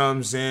 You know what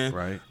I'm saying?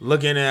 Right.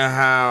 Looking at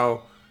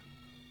how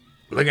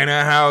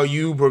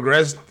you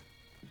progressed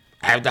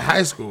after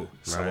high school.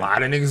 It's a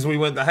lot of niggas we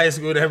went to high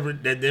school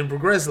that didn't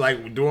progress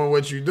like doing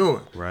what you're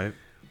doing. Right.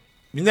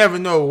 You never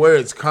know where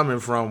it's coming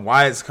from,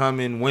 why it's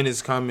coming, when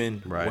it's coming,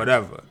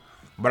 whatever.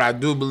 But I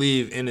do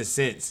believe, in a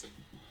sense,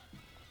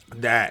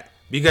 that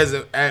because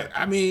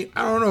I mean,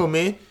 I don't know,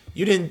 man.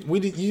 You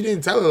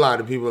didn't tell a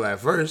lot of people at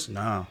first.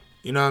 No.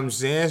 You know what I'm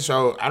saying?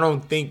 So I don't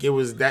think it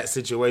was that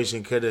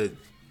situation could have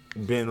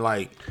been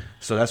like.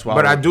 So that's why.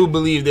 But I do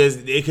believe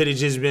it could have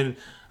just been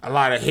a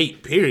lot of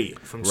hate, period,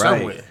 from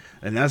somewhere.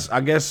 And that's,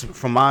 I guess,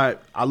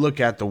 I look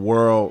at the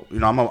world.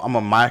 I'm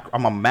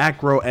a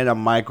macro and a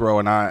micro,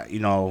 and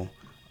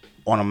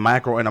on a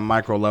macro and a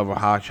micro level,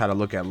 how I try to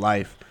look at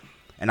life.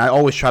 And I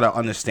always try to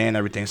understand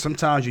everything.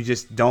 Sometimes you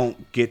just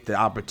don't get the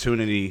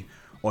opportunity,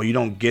 or you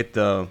don't get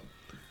the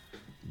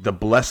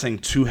blessing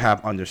to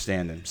have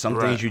understanding. Some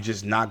things you're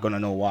just not going to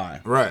know why.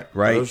 Right.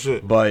 No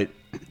shit. But,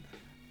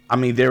 I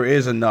mean, there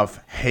is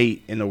enough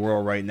hate in the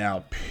world right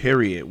now,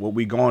 period. What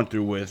we going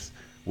through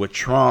with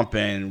Trump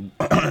and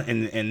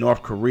in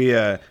North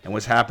Korea and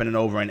what's happening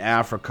over in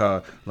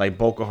Africa, like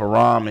Boko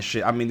Haram and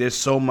shit. I mean, there's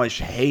so much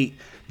hate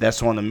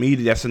that's on the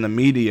media, that's in the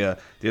media.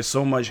 There's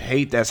so much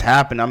hate that's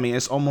happened. I mean,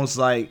 it's almost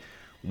like,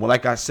 well,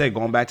 like I said,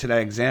 going back to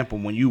that example,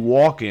 when you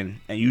walk in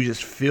and you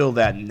just feel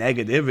that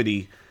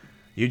negativity,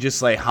 you're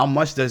just like, how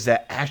much does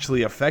that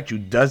actually affect you?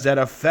 Does that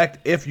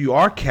affect, if you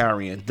are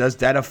carrying, does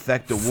that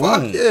affect the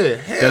womb? Yeah,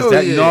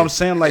 hell You know what I'm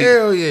saying? Like,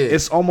 hell yeah.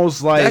 It's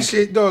almost like that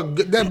shit, dog.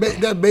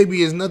 That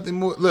baby is nothing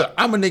more. Look,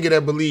 I'm a nigga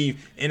that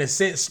believe, in a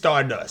sense,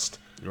 stardust.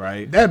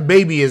 Right. That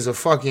baby is a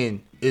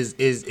fucking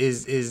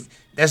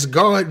that's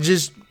God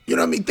just. You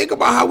know what I mean? Think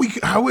about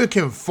how we're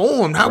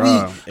conformed, how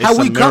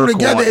we come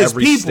together as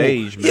people.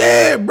 Stage,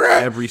 yeah, bro.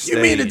 Every stage.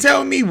 You mean to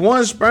tell me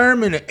one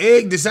sperm and an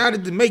egg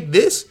decided to make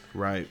this?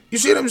 Right. You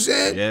see what I'm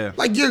saying? Yeah.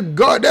 Like, you're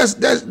God. That's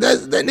that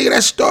nigga.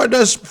 That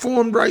stardust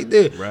formed right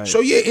there. Right.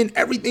 So yeah, in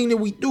everything that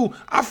we do,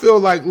 I feel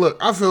like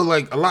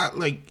a lot,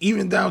 like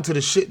even down to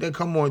the shit that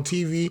come on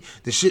TV,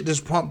 the shit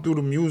that's pumped through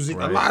the music,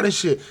 a lot of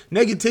shit,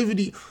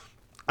 negativity.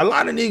 A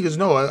lot of niggas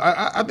know.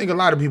 I think a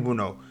lot of people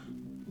know.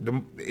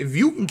 If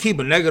you can keep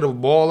a negative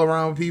ball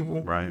around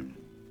people, right,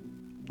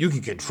 you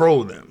can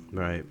control them.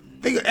 Right.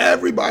 Think of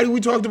everybody.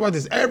 We talked about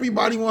this.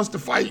 Everybody wants to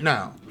fight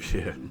now.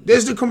 Yeah.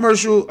 There's the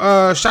commercial.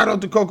 Shout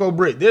out to Coco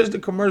Britt. There's the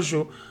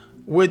commercial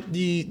with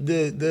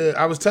the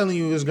I was telling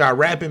you, it's got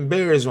rapping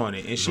bears on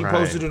it, and she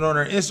posted it on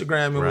her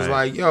Instagram and was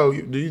like, "Yo,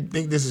 do you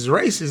think this is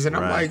racist?" And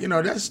I'm like,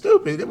 that's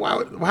stupid.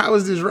 How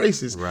is this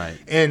racist? Right.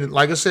 And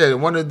like I said,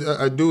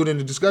 a dude in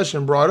the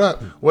discussion brought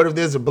up, what if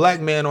there's a black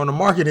man on the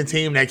marketing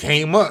team that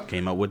came up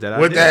with that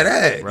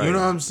ad? Right. You know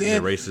what I'm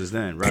saying? They're racist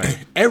then,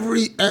 right?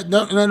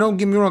 Don't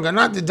get me wrong.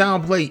 Not to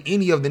downplay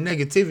any of the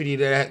negativity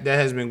that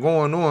has been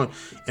going on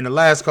in the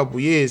last couple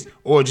years,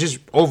 or just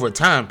over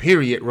time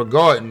period,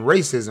 regarding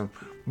racism.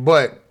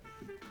 But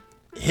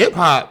hip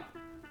hop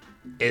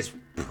is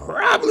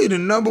probably the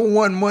number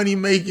one money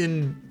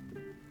making,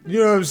 you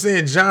know what I'm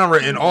saying,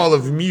 genre in all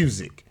of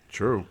music.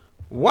 True.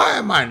 Why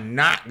am I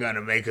not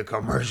gonna make a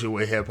commercial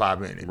with hip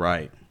hop in it?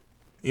 Right.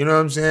 You know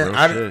what I'm saying?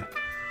 Real shit.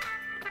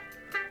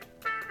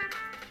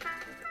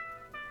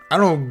 I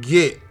don't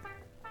get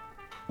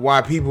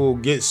why people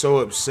get so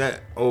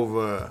upset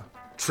over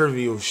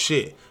trivial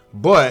shit.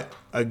 But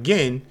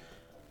again,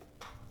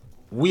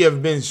 we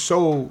have been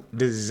so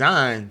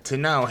designed to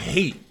now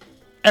hate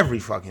every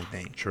fucking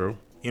thing. True.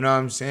 You know what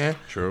I'm saying?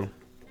 True.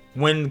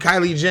 When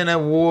Kylie Jenner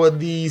wore had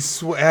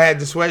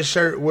the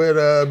sweatshirt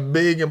with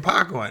Big and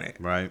Pac on it.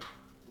 Right.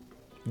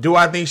 Do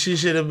I think she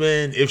should have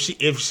been,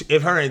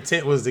 if her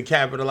intent was to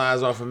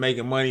capitalize off of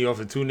making money off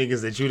of two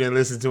niggas that you didn't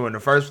listen to in the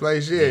first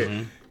place? Yeah.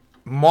 Mm-hmm.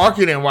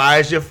 Marketing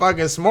wise, you're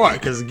fucking smart.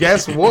 Because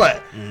guess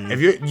what?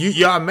 If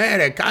y'all mad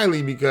at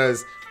Kylie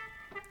because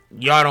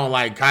y'all don't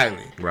like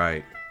Kylie.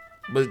 Right.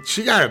 But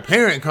she got a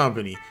parent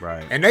company.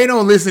 Right. And they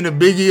don't listen to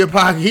Biggie or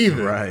Pac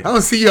either. Right. I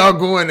don't see y'all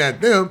going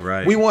at them.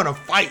 Right. We want to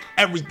fight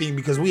everything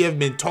because we have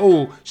been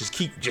told just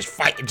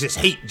fight, just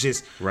hate,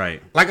 just.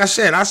 Right. Like I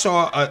said, I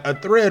saw a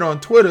thread on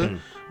Twitter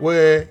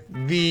where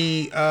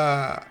the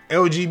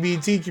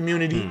LGBT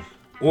community,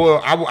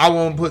 or I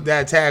won't put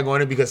that tag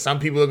on it because some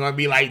people are going to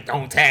be like,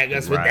 don't tag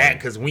us with that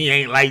because we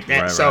ain't like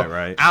that.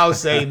 Right. I'll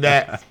say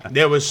that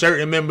there were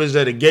certain members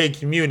of the gay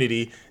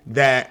community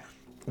that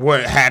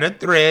had a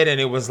thread and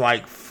it was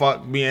like,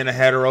 fuck being a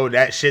hetero,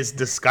 that shit's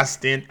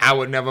disgusting, I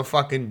would never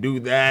fucking do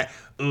that,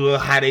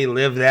 how they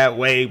live that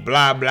way,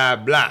 blah blah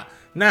blah.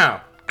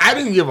 Now, I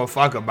didn't give a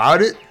fuck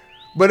about it,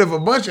 but if a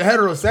bunch of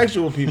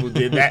heterosexual people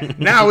did that,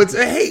 now it's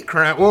a hate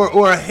crime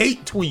or a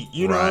hate tweet,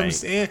 you know what I'm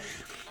saying?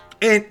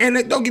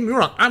 And don't get me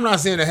wrong, I'm not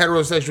saying that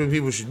heterosexual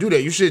people should do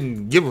that. You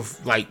shouldn't give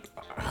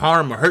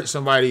harm or hurt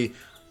somebody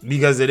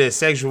because of their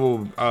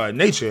sexual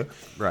nature.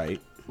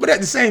 Right. But at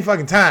the same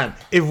fucking time,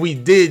 if we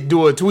did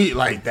do a tweet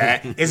like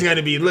that, it's going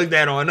to be looked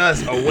at on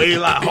us a way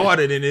lot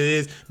harder than it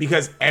is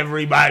because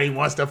everybody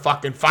wants to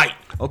fucking fight.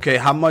 Okay,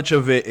 how much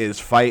of it is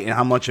fight and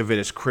how much of it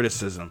is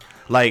criticism?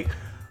 Like,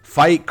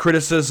 fight,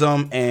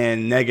 criticism,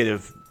 and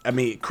negative. I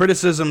mean,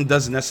 criticism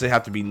doesn't necessarily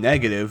have to be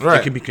negative.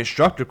 Right. It can be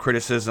constructive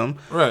criticism.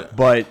 Right.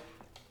 But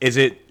is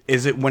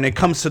it when it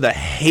comes to the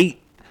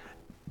hate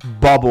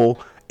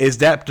bubble, is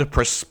that the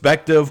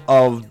perspective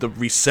of the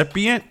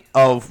recipient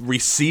of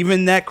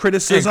receiving that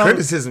criticism? And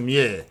criticism,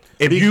 yeah.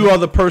 If you are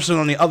the person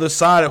on the other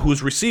side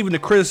who's receiving the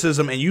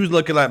criticism and you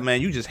looking like, man,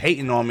 you just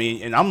hating on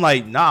me, and I'm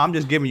like, nah, I'm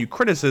just giving you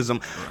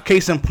criticism.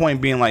 Case in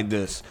point being like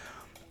this.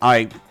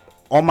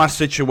 On my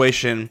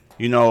situation,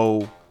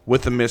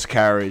 with a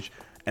miscarriage,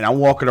 and I'm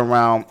walking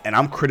around and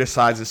I'm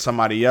criticizing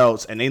somebody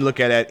else and they look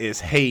at it as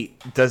hate,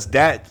 does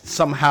that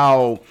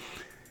somehow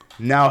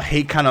now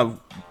hate kind of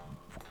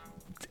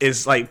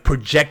is like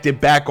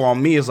projected back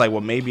on me? It's like, well,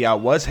 maybe I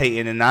was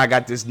hating and now I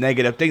got this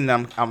negative thing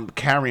that I'm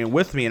carrying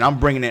with me and I'm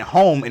bringing it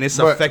home and it's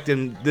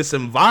affecting this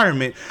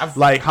environment.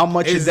 Like, how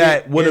much of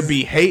that would it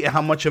be hate and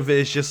how much of it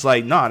is just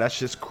like, nah, that's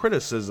just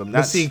criticism.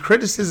 But see,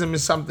 criticism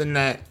is something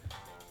that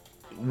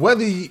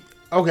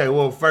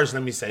first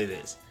let me say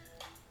this.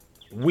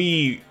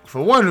 We,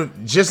 for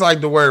one, just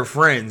like the word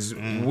friends,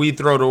 we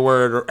throw the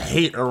word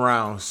hate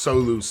around so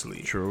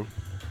loosely. True.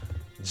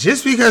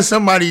 Just because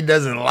somebody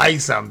doesn't like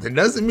something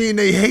doesn't mean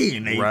they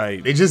hate it.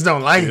 Right. They just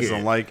don't like it.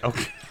 Don't like.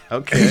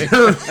 Okay.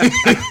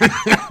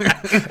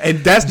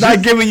 And that's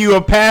not giving you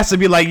a pass to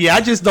be like, yeah,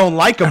 I just don't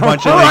like a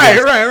bunch of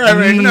niggas.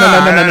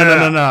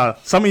 Right. No.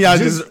 Some of y'all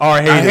just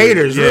are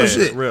haters. Yeah, real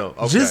shit. Real.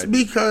 Okay. Just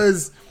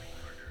because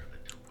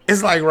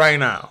it's like right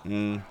now.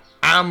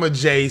 I'm a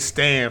Jay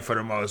stan for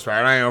the most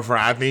part.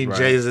 I think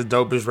Jay's the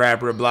dopest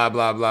rapper, blah,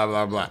 blah, blah,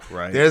 blah, blah.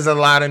 Right. There's a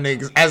lot of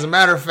niggas. As a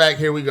matter of fact,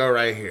 here we go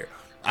right here.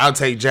 I'll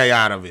take Jay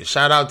out of it.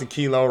 Shout out to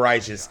Kilo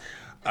Righteous.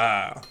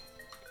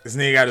 This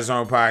nigga got his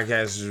own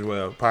podcast as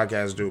well.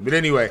 Podcast dude. But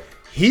anyway,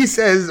 he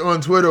says on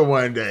Twitter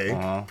one day,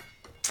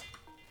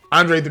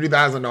 Andre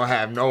 3000 don't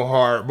have no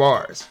hard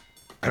bars.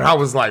 And I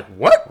was like,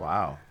 what?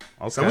 Wow.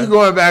 Okay. So we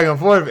going back and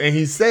forth, and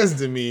he says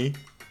to me,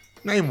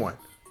 name one.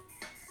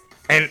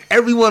 And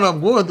everyone I'm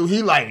going through,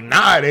 he like,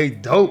 nah, they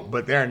dope,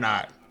 but they're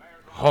not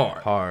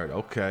hard.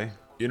 Okay.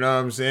 You know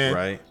what I'm saying?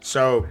 Right.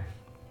 So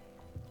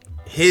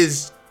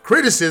his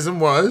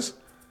criticism was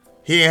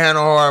he ain't had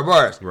no hard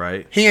bars.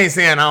 Right. He ain't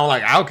saying I don't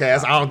like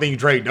Outkast. I don't think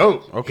Dre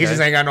dope. Okay. He just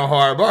ain't got no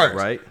hard bars.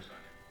 Right.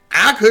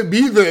 I could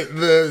be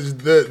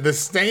the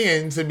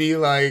stand to be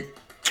like,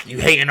 you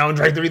hating on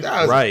Dre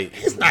 3000. Right.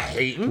 He's not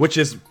hating. Which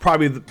is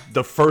probably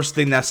the first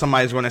thing that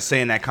somebody's going to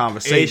say in that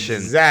conversation.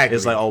 Exactly.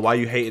 It's like, oh, why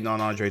you hating on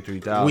Andre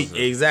 3000?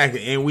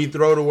 Exactly. And we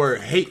throw the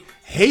word hate.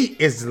 Hate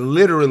is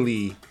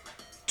literally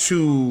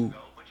hate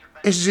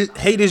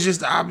is just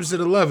the opposite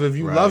of love. If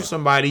you love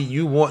somebody,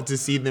 you want to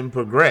see them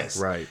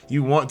progress. Right.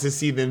 You want to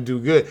see them do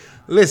good.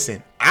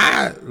 Listen,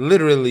 I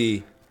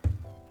literally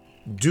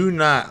do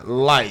not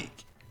like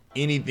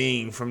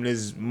anything from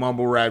this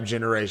mumble rap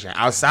generation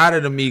outside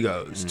of the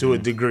Migos to a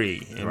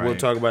degree, and we'll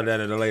talk about that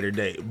at a later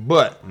date.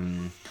 But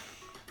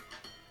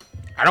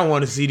I don't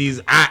want to see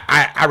these.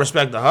 I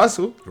respect the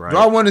hustle. Right. Do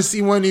I want to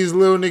see one of these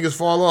little niggas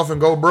fall off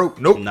and go broke?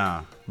 Nope.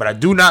 Nah. But I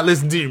do not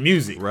listen to your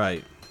music.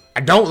 Right.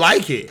 I don't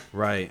like it.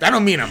 Right. That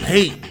don't mean I'm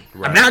hating.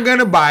 I'm not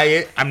gonna buy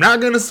it. I'm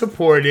not gonna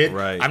support it.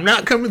 Right. I'm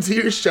not coming to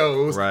your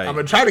shows. Right. I'm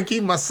gonna try to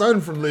keep my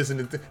son from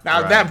listening to.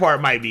 Now that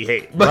part might be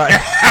hate, but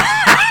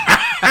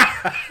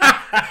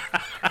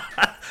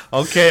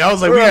okay, I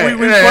was like, Right,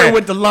 we right. flirting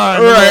with the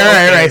line.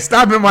 right.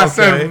 Stopping my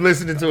son Okay. from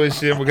listening to his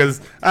shit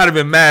because I'd have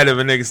been mad if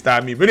a nigga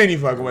stopped me. But any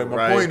fucking way, my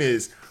Right. point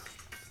is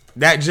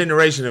that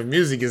generation of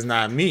music is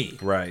not me.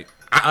 Right.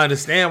 I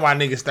understand why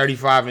niggas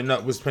 35 and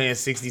up was paying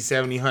 $60,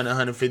 $70, $100,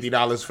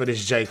 $150 for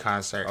this J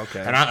concert.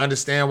 Okay. And I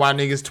understand why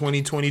niggas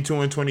 20, 22,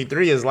 and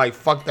 23 is like,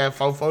 fuck that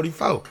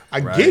 444.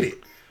 I Right. get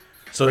it.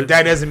 So But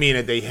that doesn't mean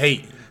that they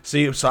hate.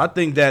 See, so I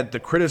think that the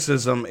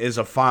criticism is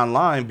a fine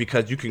line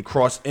because you can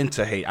cross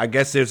into hate. I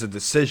guess there's a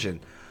decision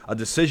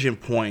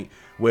point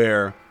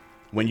where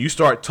when you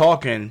start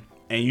talking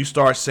and you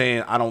start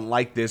saying, I don't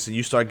like this, and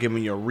you start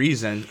giving your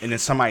reason, and then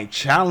somebody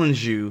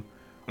challenge you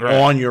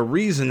on your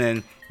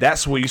reasoning,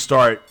 that's where you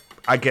start,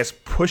 I guess,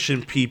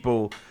 pushing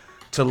people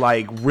to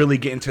like really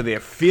get into their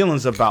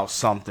feelings about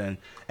something.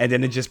 And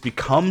then it just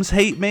becomes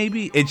hate,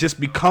 maybe. It just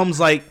becomes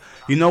like,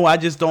 I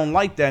just don't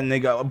like that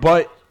nigga.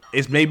 But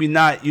it's maybe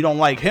not you don't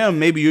like him.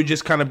 Maybe you're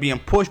just kind of being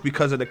pushed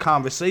because of the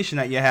conversation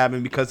that you're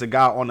having, because the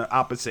guy on the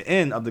opposite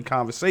end of the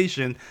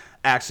conversation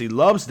actually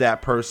loves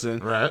that person.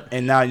 Right.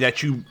 And now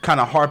that you kind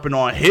of harping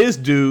on his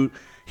dude,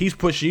 he's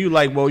pushing you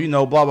like, well,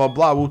 blah, blah,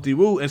 blah,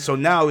 woo-de-woo. And so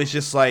now it's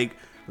just like,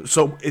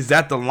 so is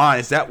that the line?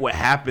 Is that what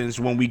happens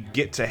when we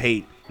get to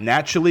hate?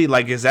 Naturally,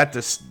 like, is that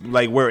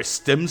where it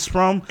stems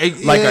from?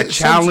 Like a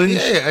challenge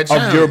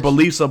of your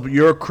beliefs, of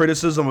your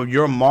criticism, of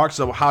your marks,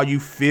 of how you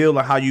feel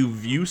or how you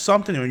view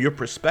something and your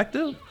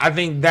perspective? I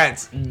think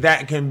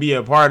that can be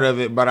a part of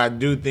it, but I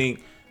do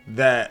think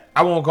that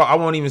I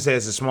won't even say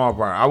it's a small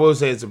part. I will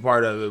say it's a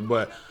part of it,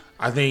 but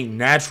I think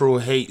natural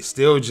hate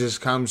still just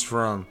comes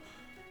from.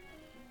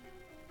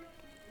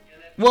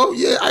 Well,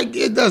 yeah,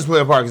 it does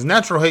play a part because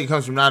natural hate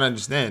comes from not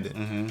understanding.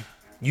 Mm-hmm.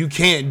 You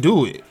can't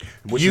do it.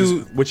 Which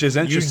is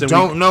interesting. You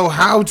don't know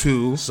how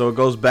to. So it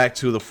goes back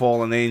to the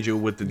fallen angel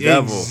with the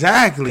devil.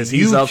 Exactly. Because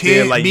he's up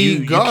there like,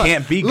 you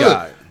can't be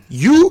God.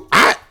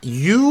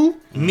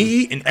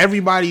 Me, and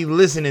everybody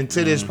listening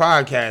to this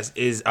podcast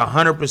is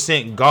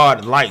 100%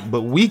 God-like,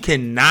 but we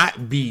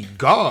cannot be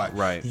God.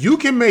 Right. You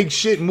can make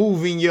shit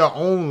move in your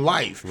own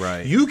life.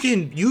 Right. You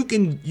can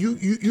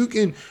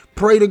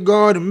pray to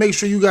God and make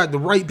sure you got the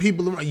right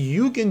people around.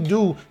 You can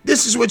do.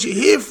 This is what you're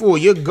here for.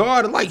 You're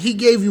God-like. He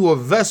gave you a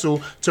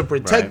vessel to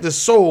protect the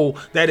soul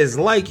that is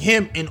like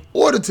Him in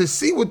order to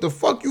see what the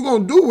fuck you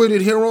gonna do with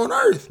it here on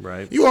earth.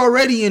 Right. You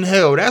already in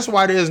hell. That's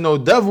why there's no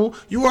devil.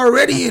 You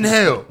already in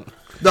hell.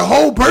 The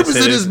whole purpose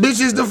of this bitch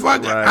is to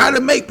fuck how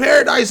to make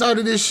paradise out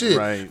of this shit.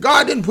 Right.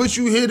 God didn't put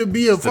you here to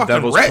be a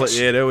fucking wretch.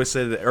 They always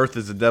say the earth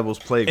is the devil's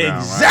playground.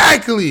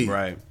 Exactly.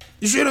 Right.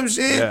 You see what I'm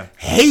saying? Yeah.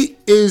 Hate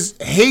is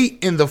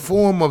hate in the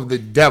form of the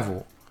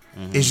devil.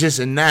 Mm-hmm. It's just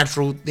a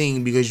natural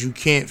thing because you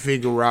can't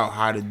figure out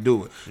how to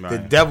do it. Right. The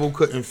devil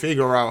couldn't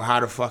figure out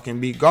how to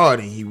fucking be God,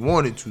 and he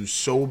wanted to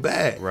so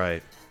bad.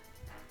 Right.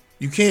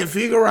 You can't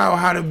figure out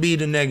how to be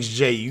the next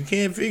Jay. You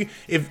can't figure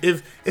if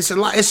it's a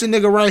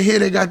nigga right here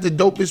that got the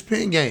dopest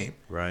pen game.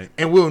 Right.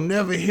 And we'll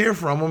never hear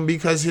from him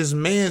because his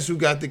mans who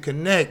got the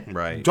connect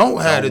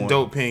don't have the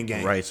dope pen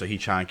game. Right. So he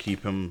trying to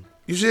keep him.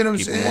 You see what I'm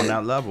saying? saying? Keep him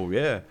on that level.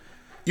 Yeah.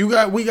 We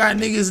got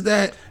niggas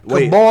that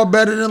can ball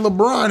better than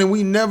LeBron, and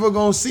we never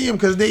gonna see him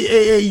because they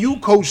AAU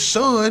coach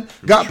son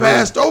got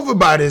passed over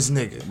by this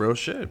nigga. Real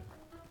shit.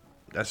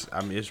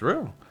 It's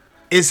real.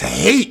 It's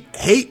hate.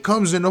 Hate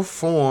comes in a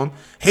form.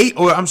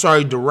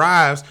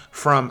 Derives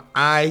from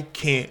I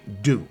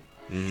can't do.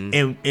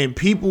 Mm-hmm. And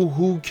people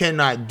who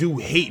cannot do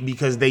hate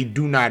because they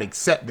do not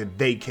accept that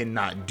they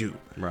cannot do.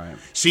 Right.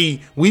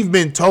 See, we've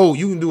been told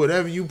you can do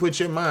whatever you put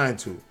your mind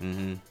to.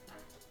 Mm-hmm.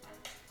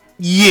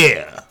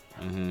 Yeah.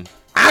 Mm-hmm.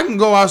 I can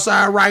go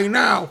outside right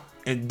now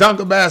and dunk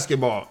a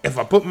basketball if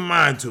I put my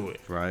mind to it.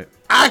 Right.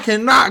 I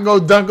cannot go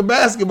dunk a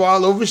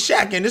basketball over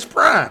Shaq in his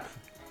prime.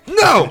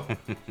 No.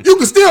 You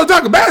can still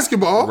dunk a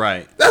basketball.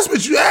 Right. That's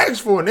what you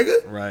asked for,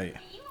 nigga. Right.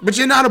 But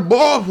you're not a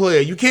ball player.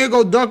 You can't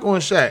go dunk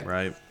on Shaq.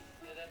 Right.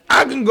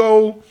 I can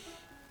go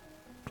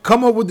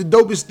come up with the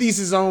dopest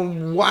thesis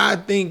on why I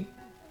think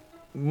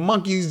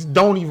monkeys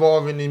don't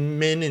evolve into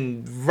men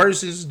and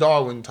versus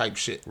Darwin type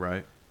shit.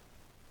 Right.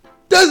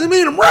 Doesn't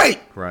mean I'm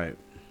right. Right.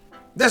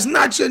 That's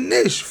not your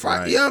niche.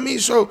 Right. You know what I mean?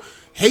 So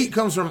hate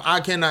comes from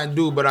I cannot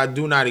do, but I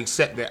do not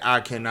accept that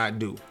I cannot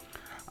do.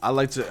 I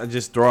like to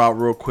just throw out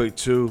real quick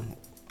too,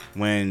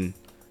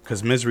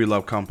 because misery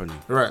loved company.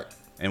 Right.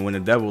 And when the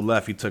devil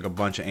left, he took a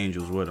bunch of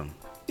angels with him.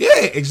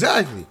 Yeah,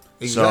 exactly.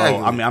 So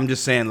I'm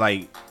just saying,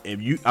 like,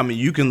 you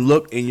can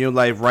look in your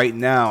life right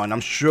now, and I'm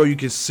sure you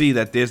can see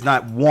that there's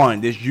not one.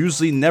 There's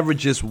usually never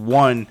just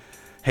one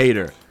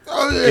hater.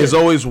 Oh, yeah. There's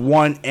always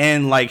one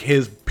in like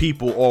his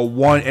people, or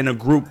one in a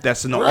group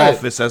that's in the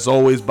office that's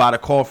always by the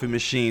coffee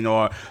machine,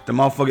 or the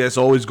motherfucker that's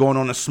always going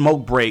on a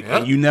smoke break,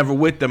 and you never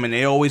with them, and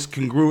they always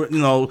convoluted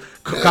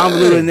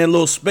in their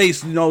little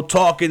space,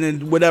 talking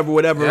and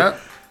whatever.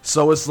 Yep.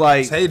 So it's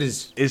like it's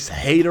haters. It's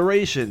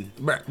hateration,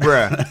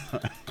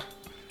 bruh.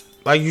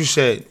 Like you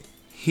said,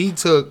 he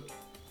took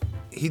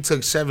he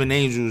took 7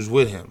 angels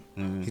with him.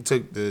 Mm-hmm. He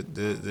took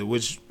the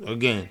which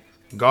again,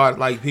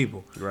 God-like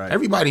people. Right.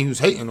 Everybody who's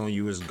hating on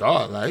you is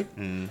God-like.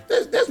 Mm-hmm.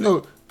 There's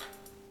no.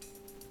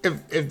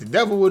 If the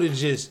devil would have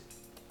just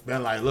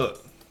been like,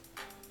 look,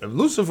 if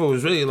Lucifer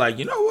was really like,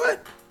 you know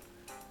what,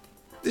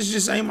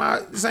 this ain't my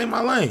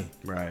lane.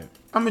 Right.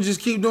 I'm gonna just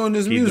keep doing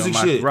this music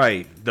shit.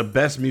 Right. The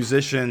best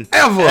musician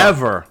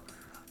ever.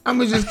 I'm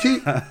gonna just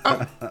keep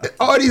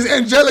all these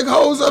angelic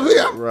hoes up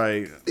here.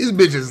 Right. These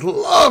bitches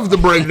love to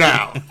break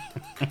down.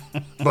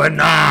 But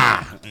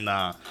nah.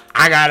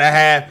 I gotta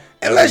have.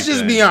 And let's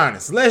just be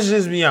honest.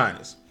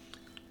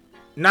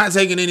 Not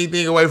taking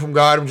anything away from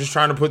God. I'm just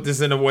trying to put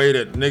this in a way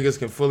that niggas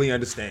can fully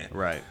understand.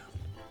 Right.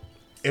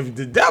 If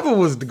the devil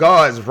was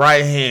God's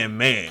right hand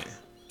man,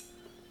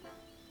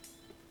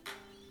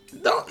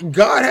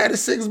 God had a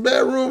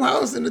 6-bedroom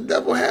house and the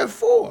devil had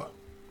 4.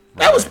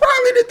 That was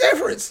probably the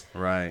difference.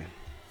 Right.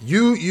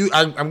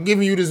 I'm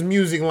giving you this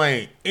music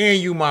lane and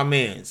you my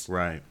mans.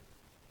 Right.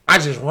 I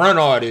just run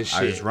all this shit.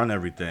 I just run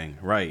everything.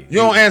 Right. You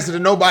don't answer to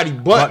nobody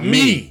but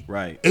me.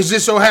 Right. It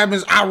just so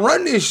happens I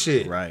run this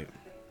shit. Right.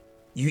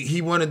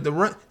 He wanted to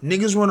run.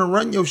 Niggas want to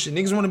run your shit.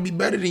 Niggas want to be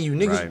better than you.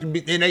 Niggas,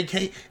 right. And they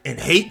can't. And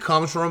hate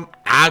comes from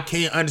I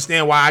can't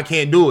understand why I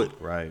can't do it.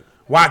 Right.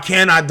 Why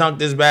can't I dunk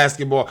this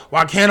basketball?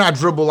 Why can't I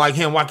dribble like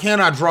him? Why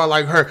can't I draw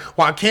like her?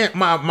 Why can't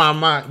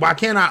why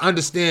can't I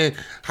understand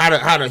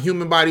how the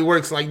human body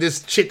works like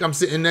this chick I'm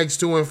sitting next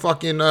to in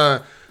fucking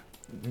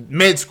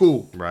med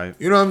school? Right.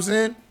 You know what I'm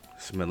saying?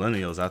 It's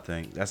millennials, I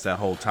think. That's that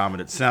whole time of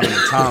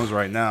the times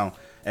right now.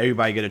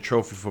 Everybody get a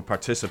trophy for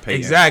participating.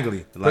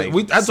 Exactly. Like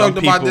I talked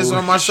about this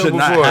on my show before.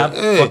 Not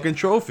have fucking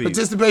trophies.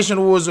 Participation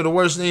awards are the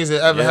worst things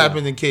that ever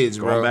happened to kids,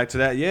 bro. Going back to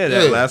that,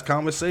 that last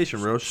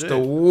conversation, real shit. It's the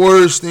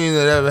worst thing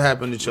that ever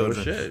happened to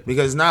children. Real shit.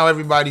 Because now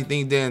everybody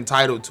think they're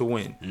entitled to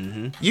win.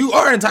 Mm-hmm. You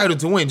are entitled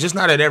to win, just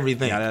not at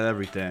everything. Not at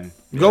everything.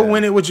 Go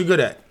win it what you're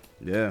good at.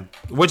 Yeah.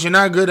 What you're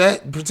not good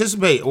at,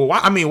 participate. Well,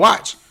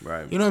 watch.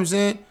 Right. You know what I'm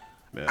saying?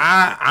 Yeah.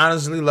 I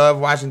honestly love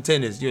watching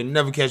tennis. You'll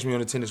never catch me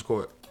on a tennis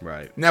court.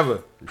 Right.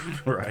 Never.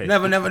 Right.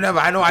 Never.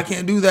 I know I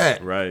can't do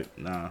that. Right.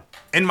 Nah.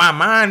 In my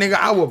mind, nigga,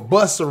 I would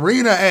bust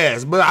Serena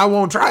ass, but I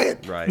won't try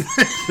it. Right.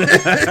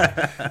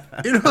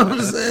 You know what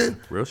I'm saying?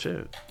 Real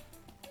shit.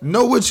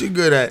 Know what you're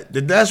good at.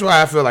 That's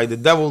why I feel like the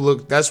devil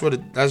that's why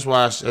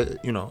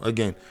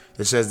again,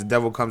 it says the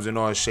devil comes in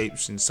all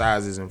shapes and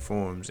sizes and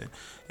forms,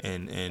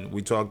 and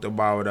we talked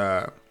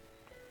about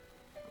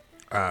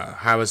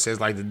how it says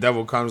like the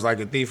devil comes like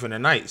a thief in the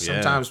night.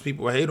 Sometimes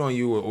people hate on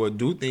you or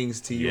do things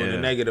to you in a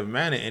negative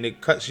manner, and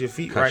it cuts your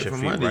feet right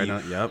from under you.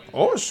 Yep.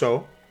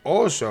 Also,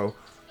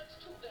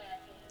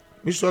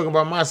 we talking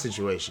about my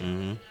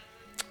situation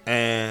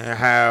and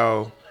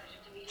how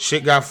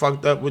shit got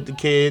fucked up with the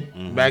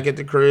kid back at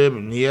the crib,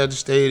 and he had to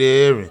stay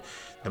there. And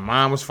the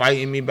mom was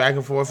fighting me back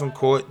and forth in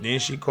court. Then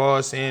she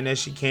called saying that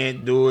she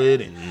can't do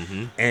it,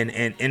 and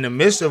in the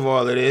midst of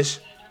all of this,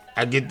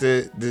 I get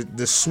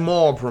the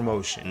small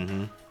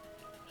promotion.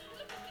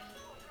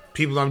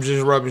 People I'm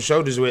just rubbing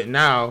shoulders with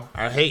now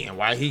are hating.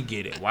 Why he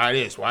get it? Why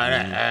this? Why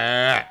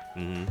that?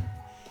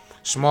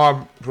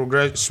 Small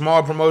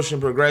promotion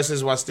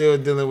progresses while still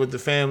dealing with the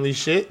family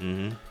shit.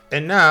 And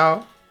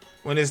now,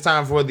 when it's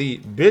time for the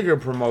bigger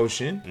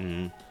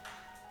promotion,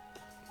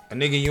 a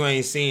nigga you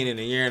ain't seen in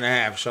a year and a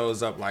half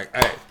shows up like,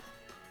 hey,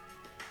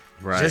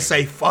 just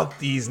say fuck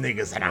these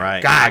niggas and I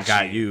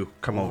got you.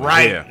 Come over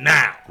right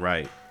now.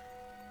 Right.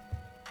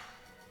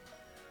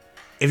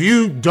 If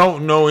you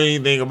don't know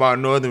anything about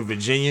Northern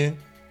Virginia,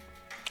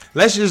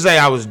 let's just say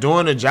I was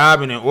doing a job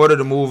and in order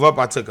to move up,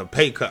 I took a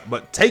pay cut.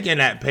 But taking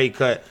that pay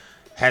cut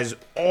has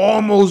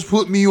almost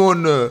put me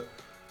on the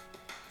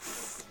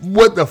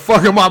what the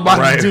fuck am I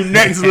about to do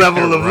next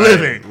level of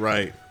living.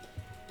 Right.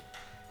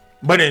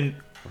 But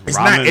it's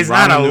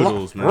not a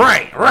noodles, man.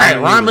 Right.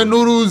 Ramen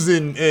noodles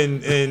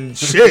and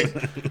shit.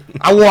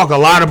 I walk a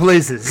lot of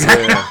places.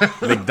 Yeah.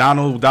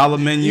 McDonald's dollar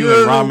menu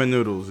and ramen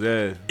noodles.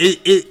 Yeah.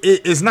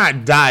 It's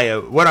not dire.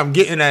 What I'm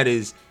getting at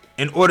is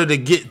in order to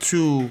get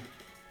to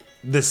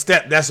the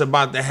step that's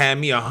about to have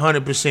me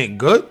 100%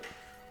 good,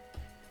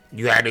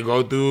 you had to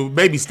go through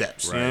baby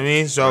steps. Right. You know what I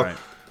mean? So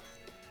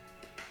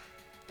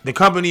the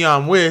company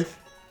I'm with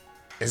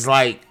is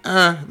like,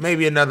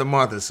 maybe another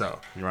month or so.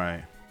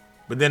 Right.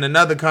 But then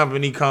another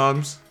company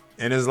comes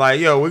and is like,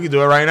 yo, we can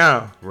do it right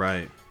now.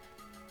 Right.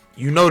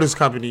 You know this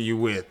company you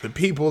with. The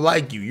people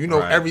like you. You know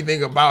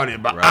everything about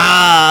it. But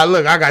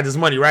look, I got this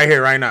money right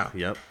here, right now.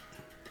 Yep.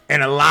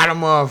 And a lot of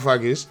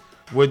motherfuckers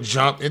would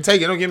jump and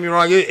take it. Don't get me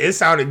wrong. It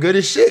sounded good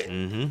as shit.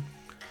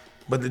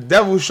 But the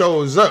devil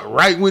shows up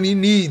right when he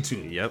need to.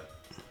 Yep.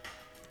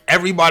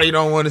 Everybody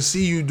don't want to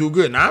see you do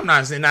good. Now, I'm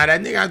not saying, that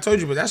nigga I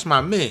told you, but that's my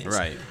man.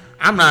 Right.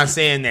 I'm not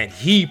saying that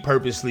he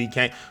purposely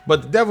can't,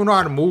 but the devil know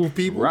how to move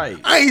people. Right.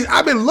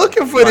 I've been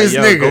looking for this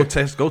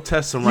nigga. Go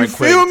test him right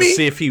quick to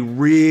see if he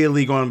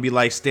really going to be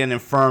like standing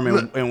firm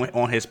and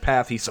on his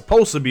path he's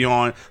supposed to be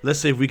on. Let's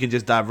see if we can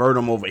just divert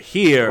him over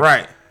here.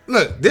 Right.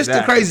 Look, this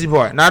the crazy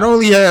part. Not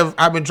only have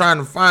I been trying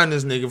to find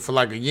this nigga for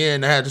like a year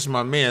and a half. This is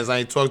my man's. I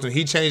ain't talked to him.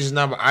 He changed his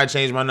number. I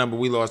changed my number.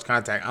 We lost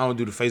contact. I don't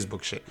do the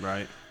Facebook shit.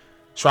 Right.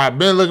 So I've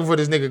been looking for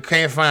this nigga.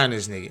 Can't find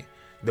this nigga.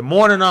 The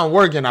morning I'm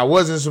working, I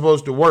wasn't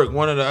supposed to work.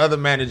 One of the other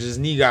managers'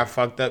 knee got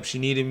fucked up. She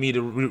needed me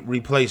to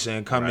replace her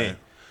and come in.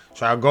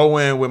 So I go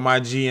in with my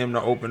GM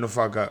to open the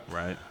fuck up.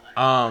 Right.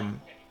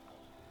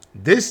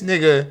 This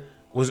nigga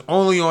was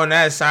only on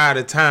that side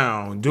of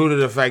town due to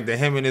the fact that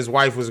him and his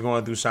wife was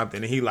going through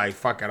something. And he like,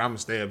 fuck it, I'm going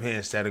to stay up here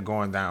instead of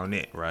going down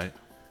there. Right.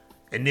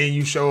 And then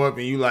you show up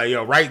and you like,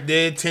 yo, right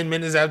there, 10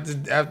 minutes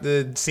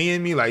after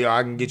seeing me, like, yo,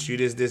 I can get you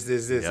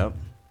this. Yep.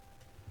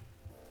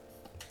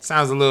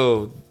 Sounds a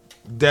little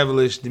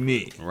devilish to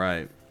me.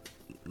 Right.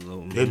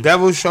 The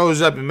devil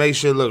shows up and makes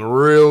shit look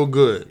real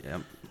good.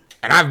 Yep.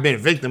 And I've been a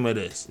victim of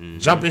this.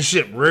 Jumping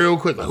ship real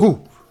quick, like,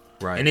 whoo.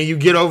 Right. And then you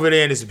get over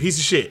there and it's a piece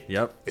of shit.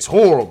 Yep. It's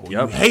horrible.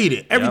 Yep. You hate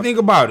it. Everything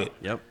about it.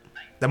 Yep.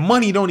 The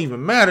money don't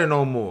even matter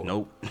no more.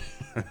 Nope.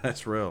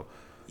 That's real.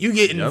 You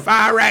getting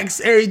 5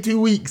 racks every 2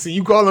 weeks and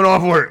you calling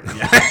off work.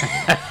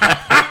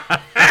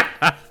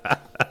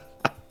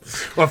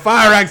 Well,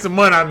 5 racks a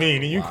month, I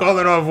mean, and you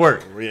calling off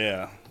work.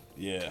 Yeah.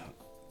 Yeah.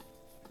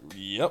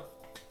 Yep.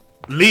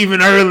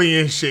 Leaving early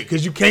and shit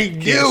because you can't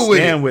deal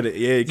with it.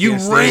 Yeah, you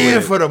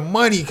ran for the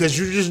money because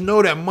you just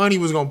know that money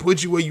was going to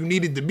put you where you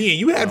needed to be. And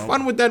you had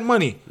fun with that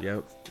money.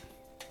 Yep.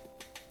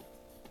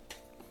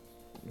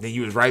 Then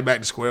you was right back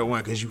to square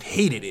one because you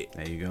hated it.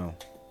 There you go.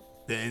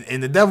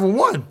 And the devil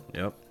won.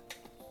 Yep.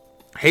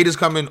 Haters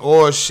come in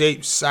all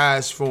shapes,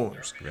 size,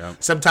 forms. Yep.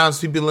 Sometimes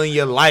people in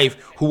your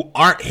life who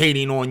aren't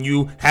hating on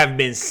you have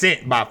been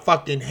sent by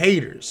fucking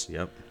haters.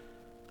 Yep.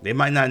 They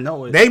might not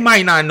know it. They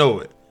might not know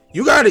it.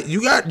 You got it.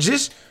 You got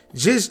just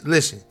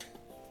listen.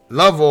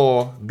 Love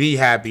all, be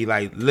happy,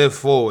 like live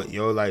forward,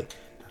 yo. Like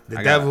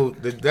the devil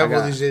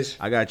is just.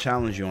 I gotta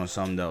challenge you on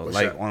something though. What's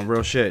like up? on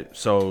real shit.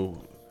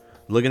 So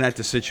looking at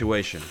the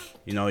situation,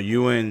 you know,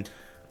 you and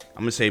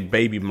I'm gonna say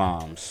baby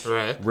moms.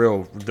 Right.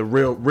 Real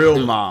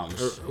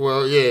moms.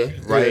 Well, yeah.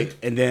 Right. Yeah.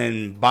 And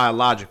then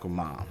biological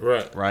mom.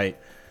 Right. Right.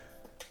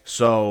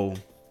 So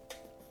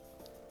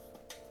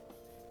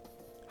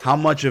how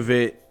much of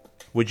it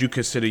would you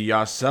consider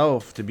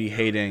yourself to be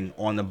hating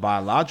on the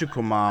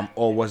biological mom,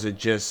 or was it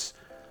just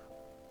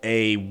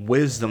a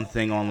wisdom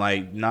thing on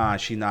like, nah,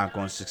 she not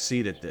gonna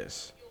succeed at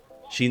this?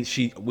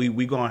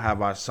 We gonna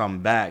have our son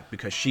back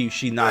because she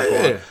not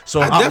going.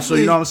 So you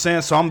know what I'm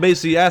saying. So I'm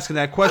basically asking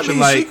that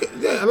question. I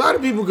mean, a lot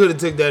of people could have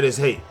took that as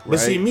hate, but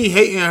see, me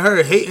hating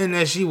her, hating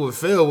that she would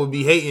fail, would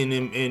be hating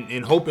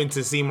and hoping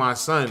to see my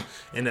son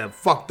in a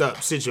fucked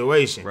up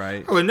situation.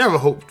 Right. I would never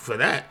hope for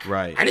that.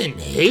 Right. I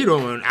didn't hate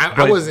on.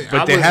 I wasn't.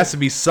 But there has to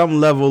be some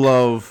level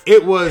of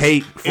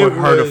hate for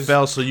her to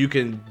fail, so you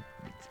can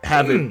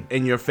have it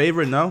in your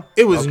favor. No,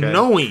 it was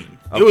knowing.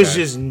 It was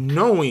just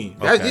knowing.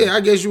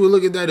 I guess you would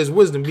look at that as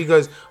wisdom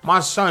because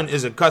my son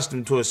is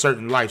accustomed to a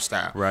certain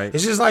lifestyle. Right.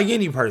 It's just like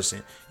any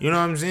person. You know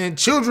what I'm saying?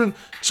 Children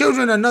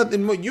are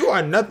nothing more. You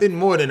are nothing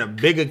more than a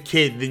bigger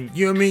kid than,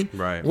 you know what I mean?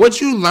 Right.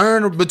 What you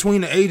learn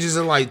between the ages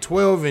of like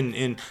 12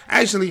 and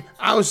actually,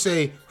 I would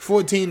say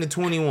 14 to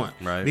 21.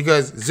 Right.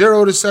 Because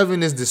 0 to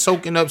 7 is the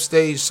soaking up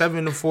stage.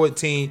 7 to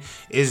 14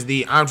 is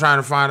the I'm trying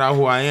to find out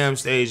who I am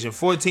stage. And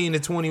 14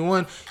 to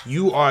 21,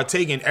 you are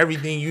taking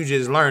everything you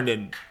just learned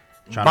and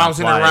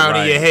bouncing around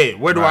in your head.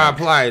 Where do I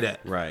apply that?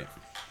 Right.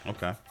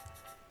 Okay.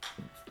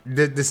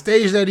 The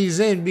stage that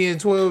he's in, being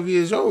 12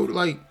 years old,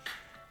 like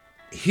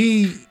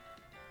you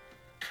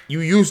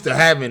used to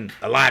having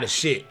a lot of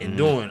shit and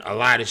doing a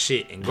lot of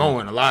shit and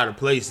going a lot of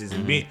places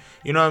and being,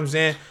 you know what I'm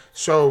saying?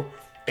 So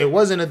it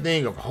wasn't a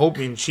thing of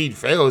hoping she'd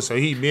fail so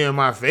he'd be in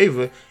my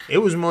favor. It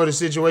was more the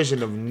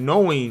situation of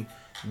knowing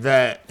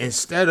that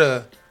instead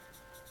of,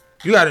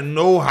 you got to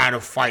know how to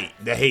fight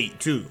the hate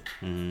too.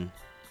 Mm-hmm.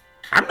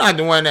 I'm not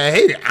the one that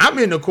hate it. I'm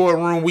in the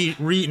courtroom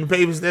reading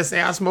papers that say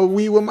I smoke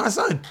weed with my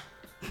son.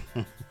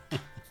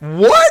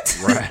 What?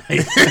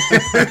 Right.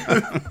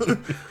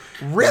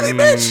 Really,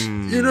 bitch?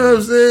 You know what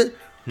I'm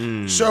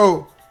saying?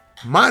 So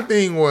my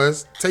thing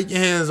was take your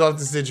hands off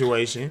the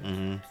situation.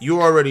 Mm-hmm.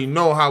 You already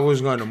know how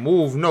it's going to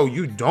move. No,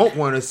 you don't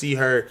want to see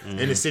her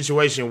in a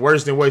situation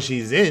worse than what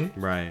she's in.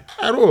 Right.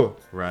 At all.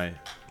 Right.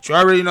 But you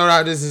already know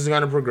how this is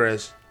going to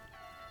progress.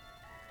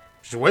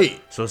 Just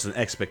wait. So it's an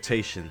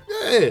expectation.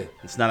 Yeah.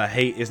 It's not a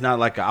hate. It's not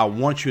like I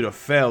want you to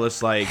fail.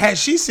 It's like, had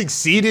she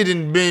succeeded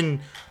and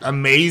been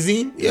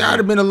amazing, I'd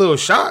have been a little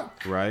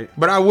shocked. Right.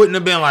 But I wouldn't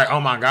have been like, oh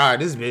my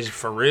God, this bitch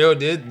for real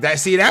did that.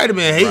 See, that would have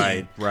been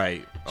hating.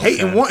 Right. Okay.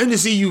 Hating, wanting to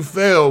see you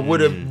fail would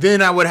have.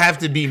 Then I would have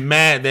to be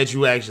mad that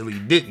you actually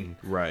didn't.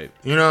 Right.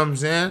 You know what I'm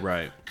saying?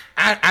 Right.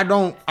 I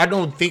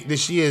don't think that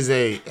she is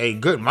a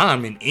good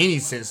mom in any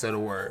sense of the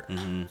word.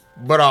 Mm-hmm.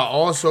 But I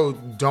also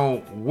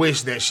don't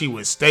wish that she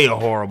would stay a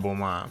horrible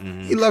mom.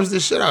 Mm-hmm. He loves the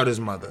shit out of his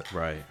mother.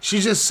 Right. She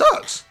just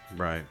sucks.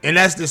 Right. And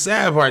that's the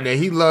sad part, that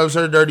he loves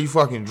her dirty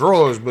fucking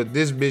drawers, but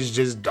this bitch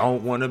just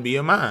don't want to be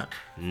a mom.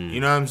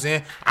 You know what I'm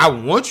saying? I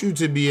want you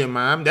to be a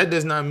mom. That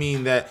does not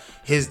mean that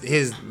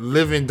his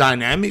living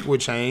dynamic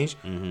would change.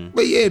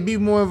 But yeah, be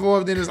more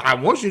involved in his. I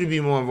want you to be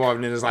more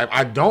involved in his life.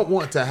 I don't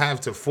want to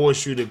have to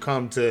force you to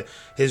come to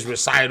his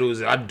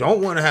recitals. I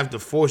don't want to have to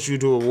force you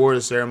to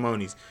award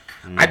ceremonies.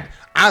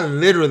 I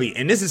literally,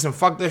 and this is some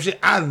fucked up shit,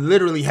 I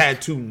literally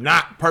had to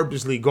not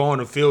purposely go on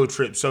a field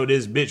trip so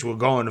this bitch would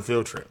go on a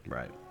field trip.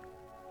 Right.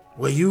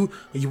 Well,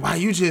 why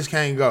you just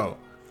can't go?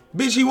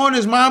 Bitch, he want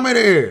his mama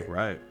there.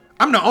 Right.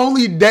 I'm the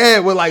only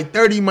dad with like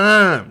 30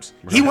 moms.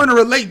 Right. He want to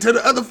relate to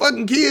the other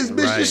fucking kids,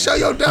 bitch. Right. Just show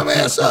your dumb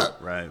ass up.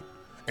 Right.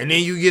 And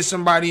then you get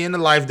somebody in the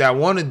life that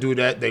want to do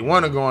that. They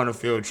want to go on the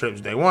field trips.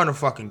 They want to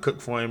fucking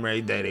cook for him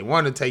every day. They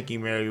want to take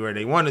him everywhere.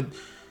 They want to.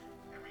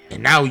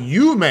 And now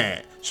you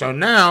mad. So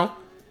now,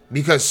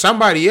 because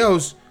somebody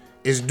else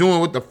is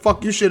doing what the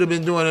fuck you should have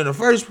been doing in the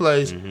first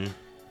place,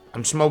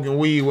 I'm smoking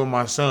weed with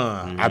my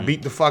son. I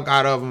beat the fuck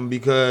out of him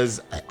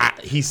because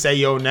he say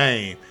your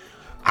name.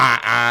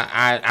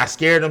 I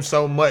scared him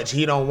so much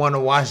he don't want to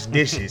wash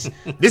dishes.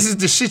 This is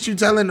the shit you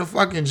telling the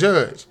fucking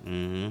judge.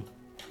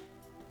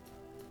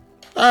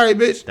 All right,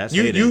 bitch. That's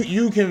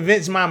you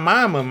convinced my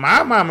mama.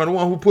 My mama, the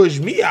one who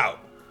pushed me out,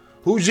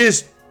 who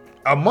just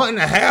a month and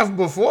a half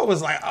before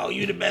was like, "Oh,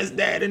 you the best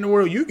dad in the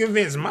world." You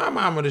convinced my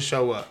mama to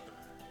show up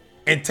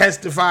and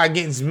testify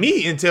against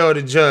me and tell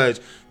the judge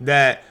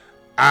that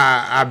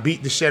I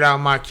beat the shit out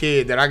of my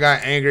kid, that I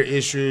got anger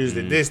issues,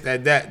 that this,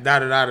 that, da da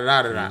da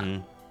da da da.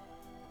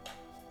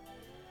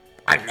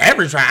 I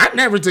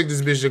never took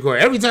this bitch to court.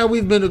 Every time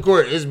we've been to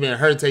court, it's been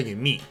her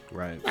taking me.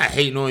 Right. I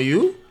hating on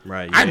you.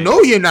 Right. I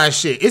know you're not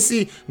shit.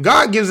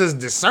 God gives us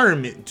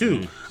discernment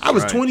too. I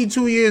was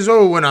 22 years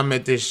old when I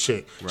met this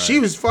chick. Right. She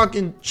was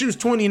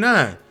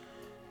 29.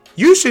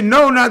 You should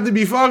know not to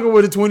be fucking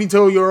with a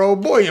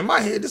 22-year-old boy. In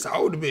my head, this an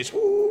older bitch.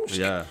 Ooh, shit.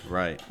 Yeah,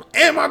 right.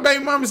 And my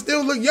baby mama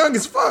still look young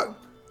as fuck.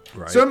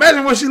 Right. So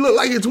imagine what she looked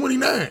like at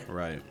 29.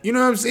 Right. You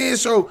know what I'm saying?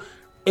 So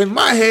in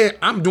my head,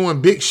 I'm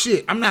doing big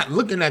shit. I'm not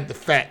looking at the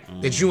fact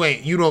that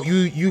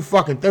you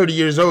fucking 30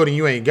 years old and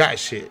you ain't got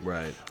shit.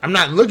 Right. I'm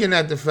not looking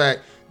at the fact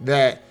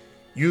that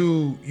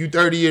you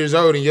 30 years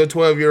old and your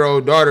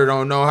 12-year-old daughter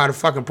don't know how to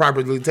fucking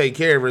properly take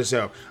care of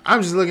herself.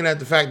 I'm just looking at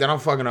the fact that I'm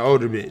fucking an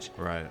older bitch.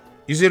 Right.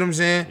 You see what I'm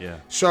saying? Yeah.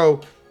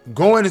 So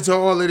going into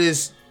all of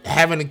this,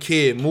 having a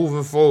kid,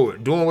 moving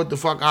forward, doing what the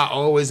fuck I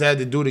always had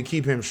to do to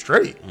keep him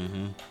straight.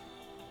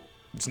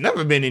 It's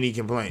never been any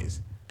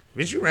complaints.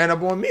 Bitch, you ran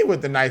up on me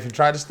with the knife and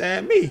tried to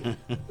stab me.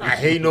 I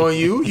hating on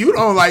you. You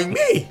don't like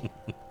me.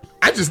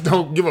 I just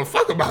don't give a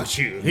fuck about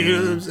you. You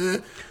know what I'm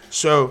saying?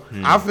 So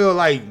I feel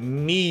like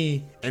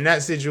me in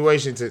that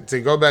situation, to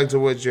go back to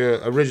what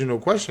your original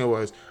question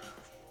was,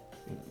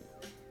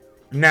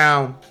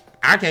 now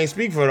I can't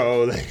speak for the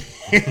old lady.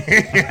 She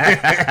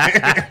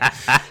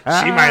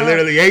might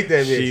literally hate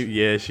that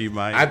bitch. She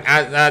might.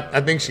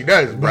 I think she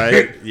does.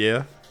 Right?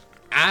 Yeah.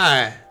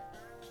 I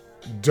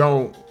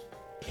don't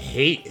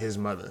hate his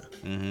mother.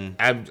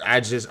 I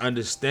just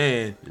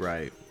understand.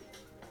 Right.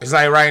 It's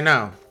like right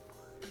now,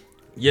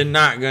 you're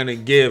not gonna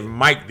give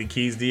Mike the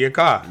keys to your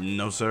car.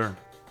 No, sir.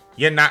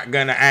 You're not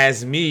gonna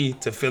ask me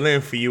to fill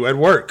in for you at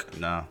work.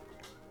 No.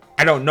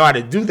 I don't know how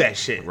to do that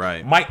shit.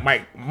 Right.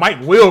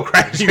 Mike will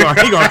crash. He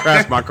gonna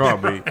crash my car,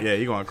 B. Yeah,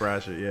 he gonna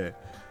crash it. Yeah.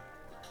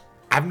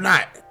 I'm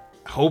not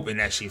hoping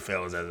that she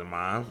fails as a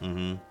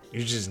mom.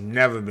 You've just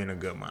never been a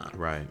good mom.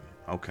 Right.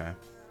 Okay.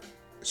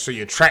 So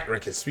your track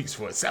record speaks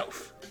for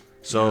itself.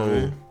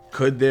 So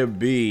could there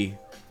be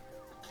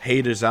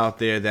haters out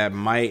there that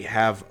might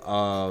have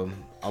a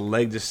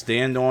leg to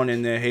stand on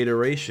in their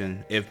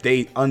hateration if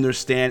they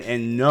understand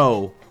and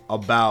know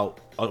about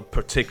a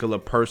particular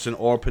person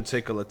or a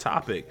particular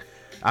topic?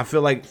 I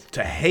feel like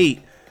to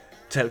hate,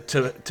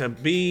 to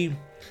be,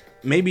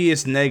 maybe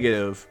it's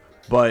negative,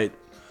 but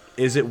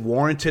is it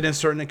warranted in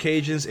certain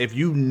occasions? If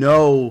you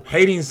know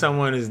hating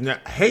someone is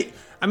not hate.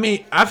 I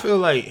mean, I feel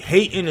like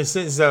hate in the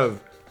sense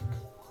of,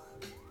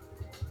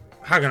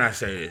 how can I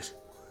say this?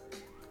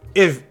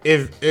 If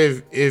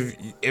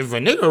a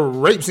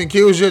nigga rapes and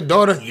kills your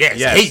daughter,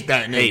 yes. Hate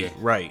that nigga.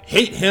 Right.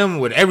 Hate him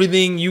with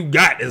everything you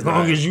got as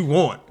long as you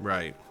want.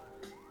 Right.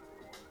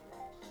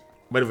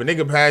 But if a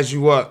nigga pass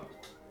you up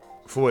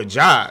for a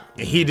job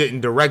and he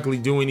didn't directly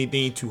do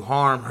anything to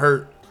harm,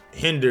 hurt,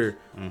 hinder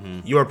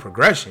your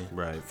progression,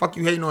 right? Fuck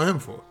you hating on him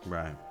for?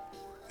 Right.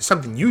 It's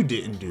something you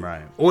didn't do.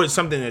 Right. Or it's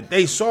something that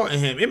they saw in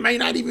him. It may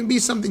not even be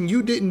something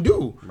you didn't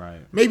do. Right.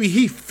 Maybe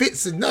he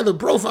fits another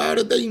profile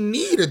that they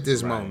need at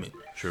this moment.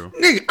 True.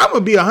 Nigga, I'm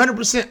gonna be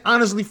 100%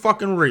 honestly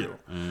fucking real.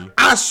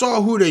 I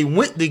saw who they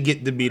went to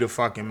get to be the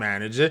fucking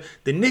manager.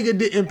 The nigga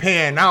didn't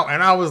pan out,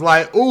 and I was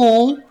like,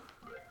 ooh,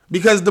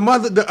 because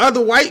the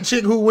other white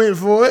chick who went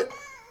for it,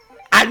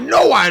 I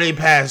know why they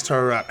passed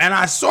her up, and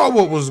I saw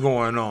what was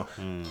going on.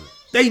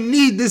 They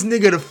need this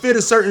nigga to fit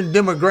a certain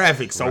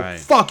demographic. So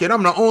fuck it.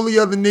 I'm the only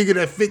other nigga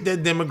that fit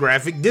that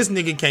demographic. This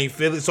nigga can't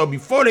fill it. So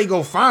before they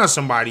go find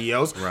somebody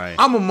else,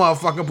 I'm a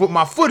motherfucker put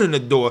my foot in the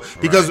door.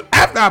 Because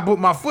after I put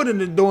my foot in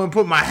the door and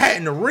put my hat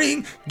in the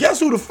ring, guess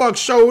who the fuck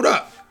showed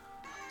up?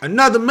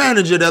 Another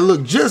manager that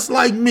looked just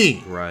like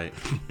me. Right.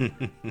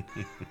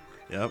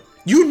 Yep.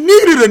 You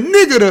needed a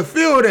nigga to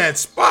fill that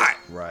spot.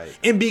 Right.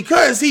 And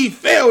because he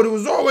failed, it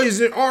was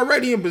always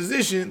already in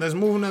position. Let's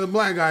move another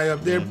black guy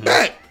up there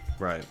back.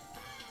 Right.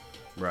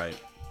 Right.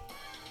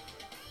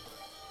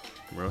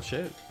 Real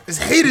shit. It's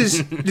haters.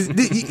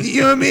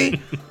 You know what I mean?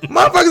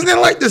 Motherfuckers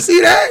didn't like to see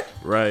that.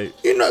 Right.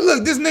 You know,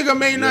 look, this nigga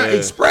may not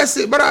express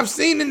it, but I've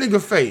seen the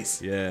nigga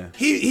face. Yeah.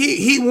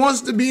 He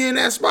wants to be in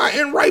that spot,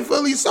 and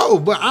rightfully so.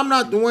 But I'm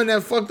not the one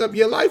that fucked up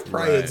your life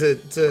prior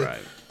to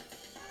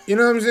you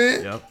know what I'm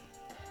saying?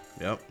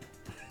 Yep.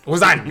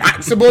 Was I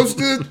not supposed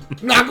to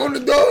knock on the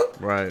door?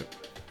 Right.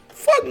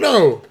 Fuck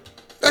no.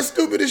 That's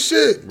stupid as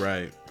shit.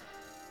 Right.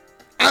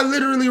 I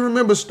literally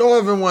remember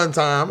starving one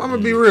time. I'm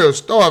gonna be real,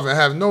 starving,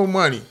 have no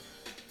money.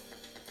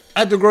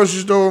 At the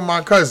grocery store with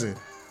my cousin.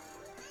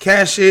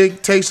 Cashier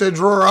takes her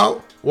drawer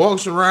out,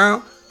 walks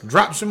around,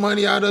 drops some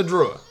money out of her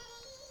drawer.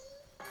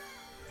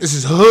 This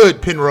is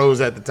hood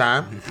Penrose at the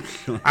time.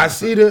 I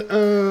see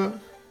the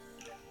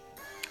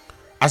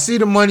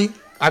money,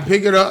 I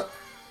pick it up,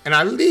 and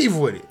I leave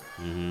with it.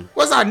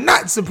 Was I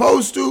not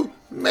supposed to?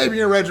 Maybe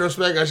in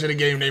retrospect I should have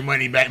gave them their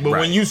money back. But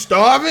when you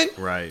starving,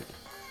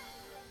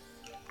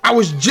 I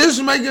was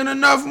just making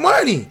enough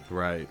money.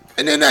 Right.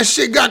 And then that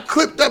shit got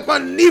clipped up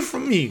underneath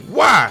from me.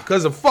 Why?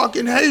 Because of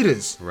fucking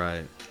haters.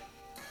 Right.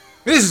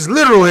 This is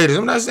literal haters.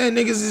 I'm not saying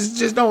niggas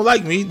just don't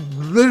like me.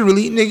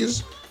 Literally,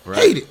 niggas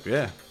hate it.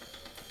 Yeah.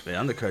 They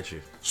undercut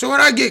you. So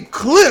when I get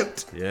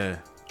clipped, and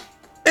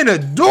the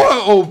door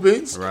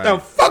opens,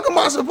 the fuck am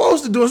I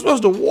supposed to do? I'm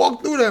supposed to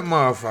walk through that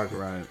motherfucker.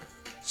 Right.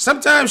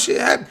 Sometimes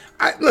shit happen.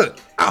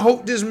 I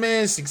hope this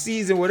man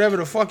succeeds in whatever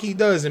the fuck he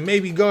does, and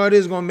maybe God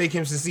is gonna make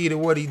him succeed at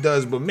what he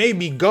does. But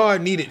maybe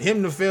God needed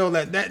him to fail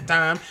at that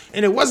time,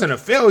 and it wasn't a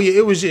failure.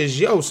 It was just,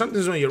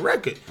 something's on your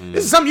record.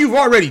 This is something you've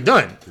already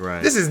done.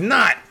 Right. This is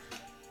not,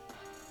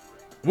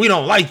 we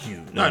don't like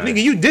you. No,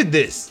 nigga, you did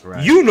this.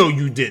 Right. You know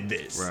you did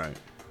this. Right.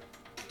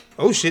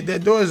 Oh shit,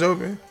 that door is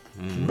open.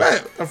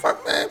 But the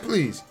fuck, man,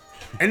 please.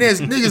 And there's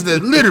niggas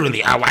that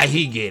literally, why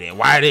he get it?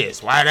 Why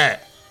this? Why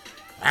that?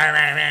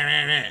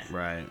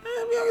 Right.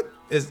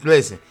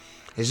 Listen,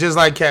 it's just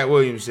like Cat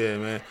Williams said,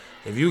 man.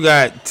 If you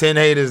got 10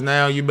 haters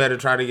now, you better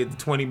try to get to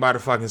 20 by the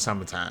fucking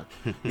summertime.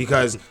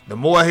 Because the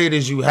more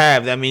haters you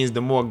have, that means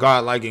the more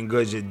godlike and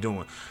good you're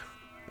doing.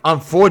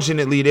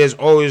 Unfortunately, there's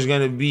always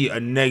going to be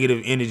a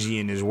negative energy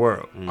in this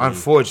world.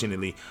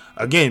 Unfortunately.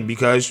 Again,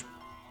 because,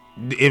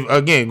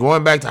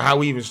 going back to how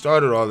we even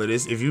started all of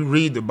this, if you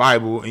read the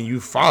Bible and you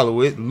follow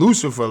it,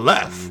 Lucifer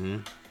left.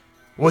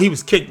 Well, he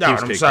was kicked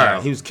out.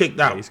 He was kicked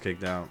out. He's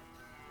kicked out.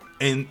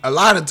 And a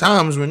lot of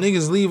times when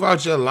niggas leave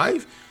out your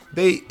life,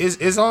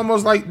 it's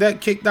almost like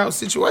that kicked out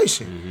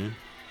situation.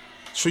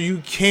 So you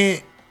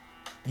can't.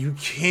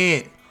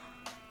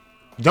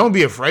 Don't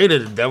be afraid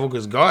of the devil,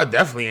 because God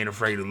definitely ain't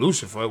afraid of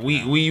Lucifer.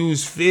 We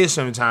use fear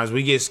sometimes.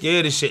 We get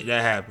scared of shit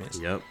that happens.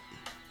 Yep.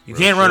 You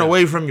can't run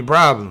away from your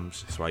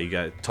problems. That's why you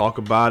gotta talk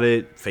about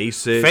it,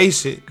 face it,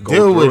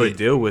 deal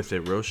with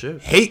it, real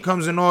shit. Hate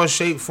comes in all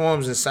shapes,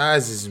 forms, and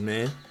sizes,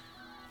 man.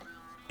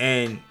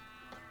 And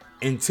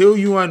until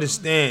you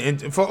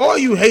understand, and for all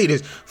you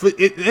haters,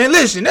 and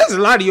listen, there's a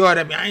lot of y'all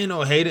that I ain't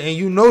no hater, and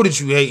you know that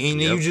you hate,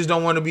 and you just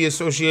don't want to be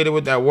associated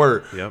with that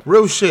word.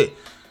 Real shit.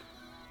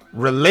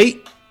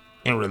 Relate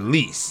and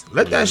release.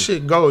 Let that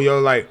shit go,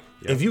 yo. Like,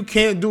 if you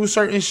can't do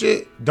certain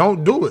shit,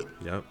 don't do it.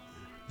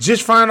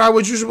 Just find out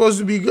what you're supposed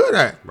to be good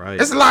at. Right.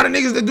 There's a lot of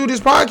niggas that do this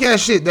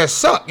podcast shit that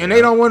suck, and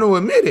they don't want to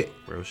admit it.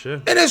 Real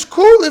shit. And it's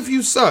cool if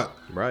you suck.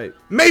 Right.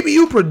 Maybe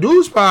you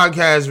produce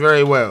podcasts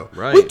very well.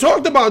 Right. We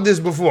talked about this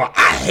before.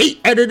 I hate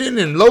editing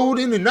and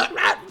loading and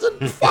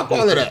fuck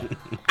all of that.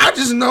 I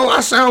just know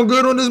I sound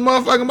good on this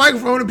motherfucking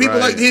microphone, and people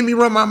like to hear me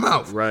run my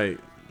mouth. Right.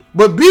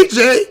 But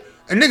BJ,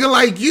 a nigga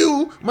like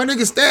you, my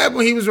nigga Stab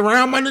when he was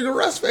around, my nigga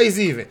Rustface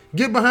even,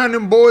 get behind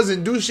them boards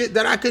and do shit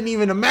that I couldn't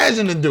even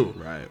imagine to do.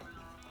 Right.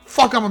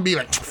 Fuck, I'm gonna be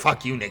like,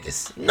 fuck you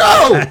niggas.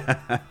 No.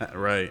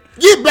 Right.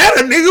 Get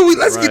better, nigga.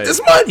 Let's get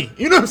this money.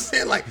 You know what I'm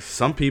saying? Like,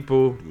 some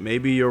people,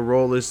 maybe your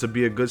role is to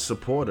be a good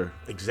supporter.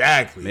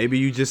 Exactly. Maybe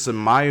you just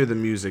admire the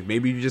music.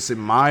 Maybe you just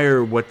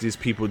admire what these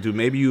people do.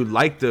 Maybe you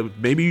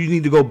maybe you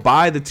need to go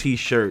buy the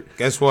t-shirt.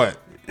 Guess what?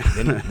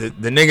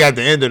 the nigga at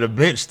the end of the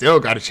bench still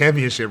got a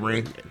championship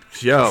ring.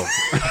 Yo.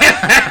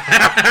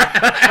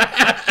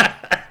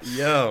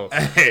 Yo.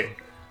 Hey.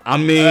 I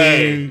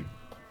mean,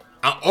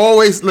 I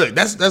always look.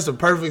 That's some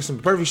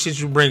perfect shit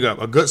you bring up.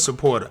 A good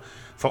supporter.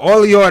 For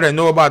all of y'all that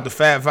know about the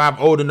Fab Five,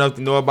 old enough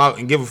to know about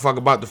and give a fuck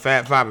about the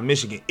Fab Five in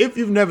Michigan, if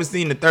you've never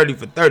seen the 30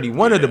 for 30,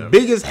 one of the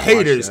biggest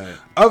haters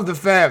of the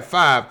Fab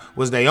Five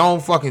was their own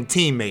fucking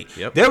teammate.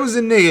 Yep. There was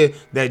a nigga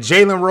that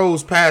Jalen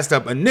Rose passed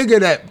up, a nigga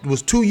that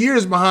was 2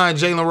 years behind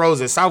Jalen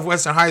Rose at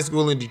Southwestern High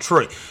School in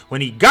Detroit. When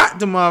he got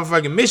to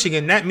motherfucking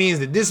Michigan, that means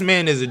that this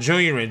man is a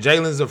junior and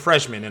Jalen's a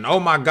freshman. And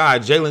oh my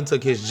God, Jalen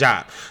took his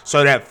job.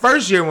 So that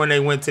first year when they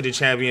went to the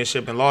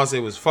championship and lost, it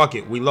was fuck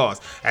it, we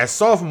lost. As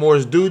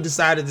sophomores, dude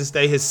decided to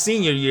stay his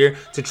senior year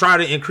to try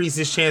to increase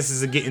his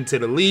chances of getting to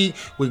the league.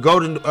 We go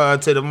to the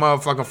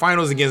motherfucking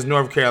finals against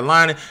North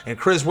Carolina, and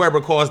Chris Webber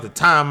calls the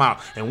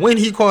timeout. And when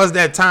he calls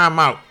that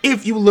timeout,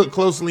 if you look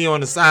closely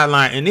on the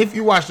sideline and if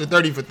you watch the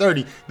 30 for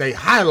 30, they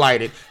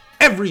highlighted.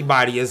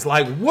 Everybody is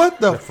like, what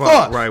the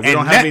fuck? Right, we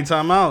don't have any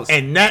timeouts.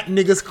 And that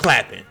nigga's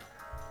clapping.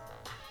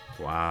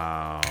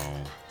 Wow.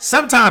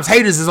 Sometimes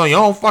haters is on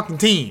your own fucking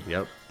team.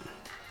 Yep.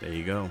 There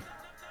you go.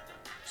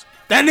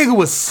 That nigga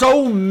was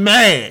so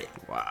mad.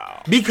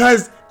 Wow.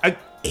 Because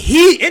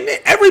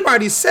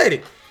everybody said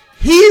it.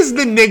 He's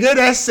the nigga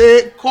that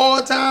said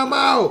call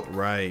timeout.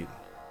 Right.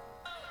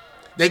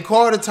 They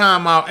called a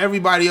timeout.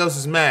 Everybody else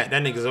is mad.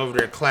 That nigga's over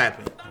there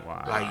clapping.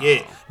 Wow. Like,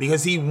 yeah.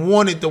 Because he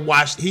wanted to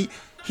watch. He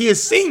a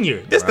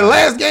senior. This the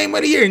last game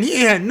of the year, and he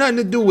ain't had nothing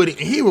to do with it.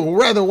 And he would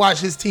rather watch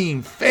his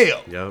team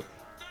fail. Yep.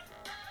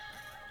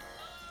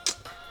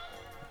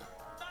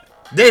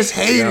 There's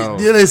haters.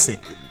 Listen.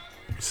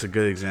 It's a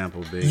good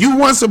example, B. You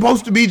weren't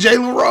supposed to be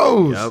Jalen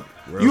Rose. Yep.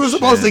 You were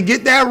supposed to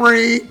get that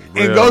ring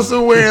and go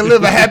somewhere and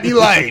live a happy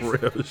life.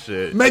 Real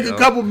shit. Make a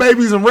couple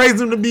babies and raise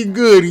them to be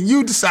good. And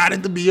you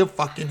decided to be a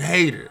fucking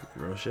hater.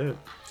 Real shit.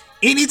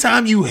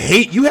 Anytime you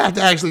hate, you have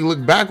to actually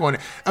look back on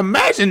it.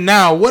 Imagine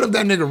now, what if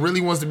that nigga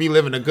really wants to be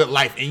living a good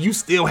life and you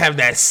still have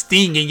that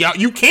sting in y'all?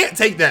 You can't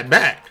take that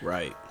back.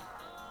 Right.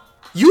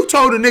 You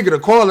told a nigga to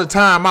call a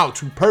timeout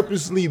to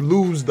purposely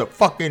lose the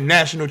fucking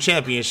national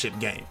championship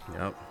game.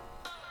 Yep.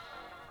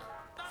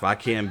 If I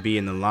can't be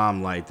in the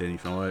limelight, then you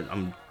know what?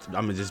 I'm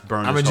gonna just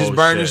burn.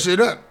 This shit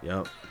up.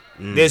 Yep.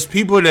 There's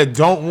people that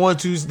don't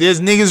want to.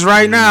 There's niggas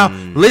right now.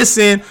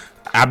 Listen,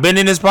 I've been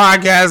in this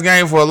podcast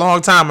game for a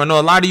long time. I know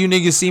a lot of you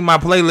niggas see my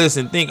playlist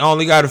and think I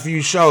only got a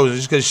few shows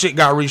just because shit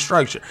got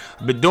restructured.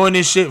 I've been doing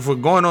this shit for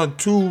going on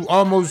 2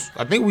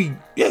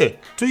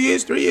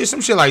 years, 3 years,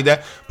 some shit like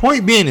that.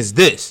 Point being is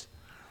this.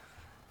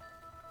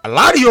 A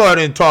lot of y'all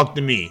didn't talk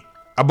to me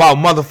about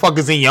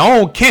motherfuckers in your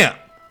own camp.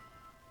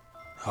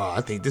 Oh,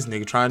 I think this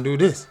nigga trying to do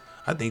this.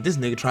 I think this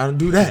nigga trying to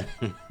do that.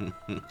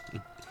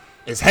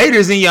 It's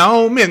haters in your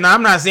own midst. Now,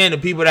 I'm not saying the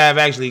people that have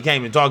actually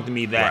came and talked to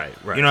me that.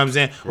 Right. You know what I'm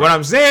saying? Right. What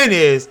I'm saying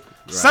is,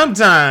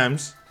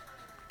 sometimes,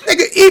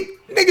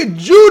 nigga,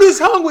 Judas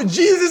hung with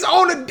Jesus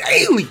on a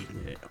daily.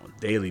 Yeah, on a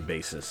daily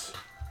basis.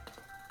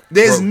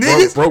 There's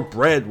niggas. Broke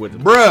bread with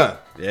him. Bruh.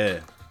 Yeah.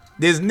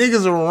 There's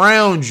niggas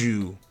around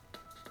you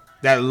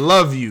that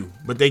love you,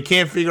 but they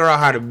can't figure out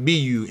how to be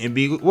you and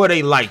be, well,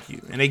 they like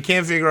you. And they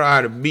can't figure out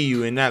how to be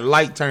you, and that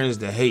like turns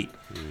to hate.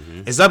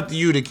 It's up to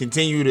you to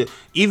continue to,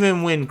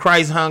 even when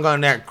Christ hung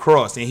on that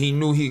cross and he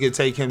knew he could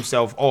take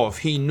himself off,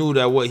 he knew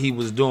that what he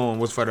was doing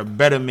was for the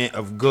betterment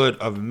of good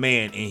of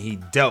man, and he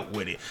dealt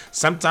with it.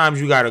 Sometimes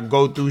you gotta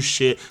go through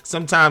shit.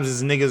 Sometimes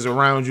it's niggas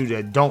around you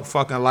that don't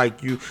fucking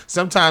like you.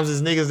 Sometimes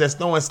it's niggas that's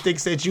throwing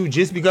sticks at you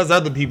just because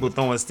other people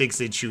throwing sticks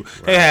at you.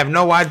 Right. They have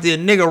no idea.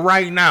 Nigga,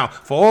 right now,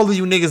 for all of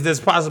you niggas that's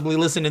possibly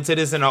listening to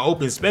this in an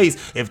open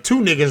space, if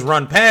 2 niggas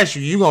run past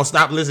you, you gonna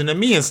stop listening to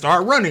me and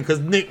start running, because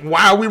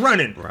why are we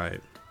running?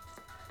 Right.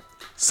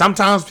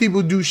 Sometimes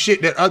people do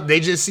shit that they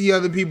just see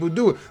other people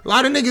do it. A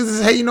lot of niggas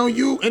is hating on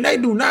you, and they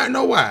do not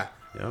know why.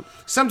 Yep.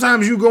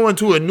 Sometimes you go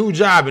into a new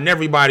job, and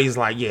everybody's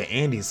like, yeah,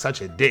 Andy's such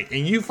a dick.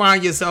 And you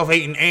find yourself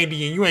hating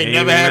Andy, and you ain't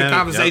never had a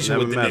conversation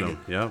with the nigga. Him.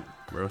 Yep,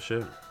 real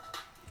shit.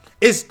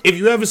 It's, if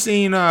you ever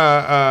seen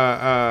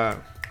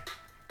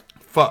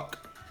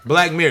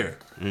Black Mirror,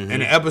 in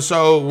the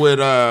episode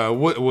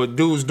with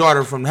dude's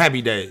daughter from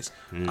Happy Days,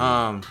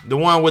 the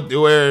one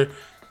where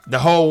the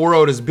whole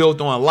world is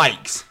built on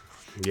likes.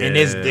 Yeah.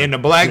 And the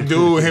black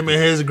dude, him and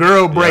his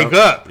girl break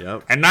up.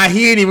 Yep. And now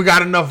he ain't even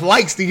got enough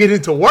likes to get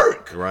into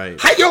work.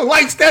 Right. How your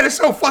like status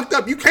so fucked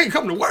up you can't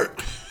come to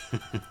work?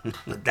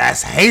 But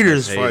that's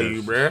haters for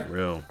you, bruh.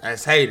 Real.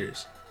 That's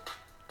haters.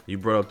 You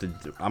brought up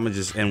I'm going to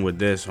just end with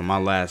this on my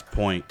last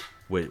point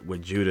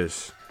with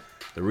Judas.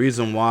 The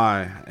reason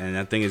why, and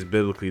I think it's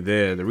biblically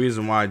there, the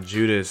reason why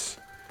Judas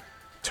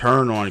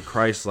turned on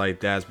Christ like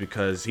that is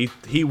because he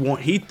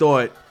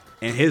thought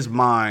in his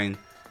mind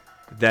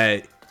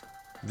that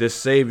this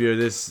savior,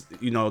 this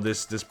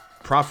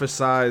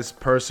prophesized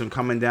person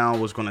coming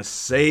down was going to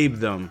save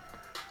them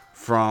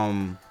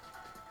from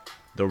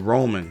the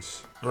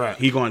Romans. Right.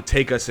 He going to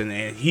take us and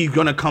he's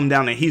going to come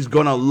down and he's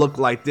going to look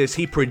like this.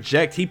 He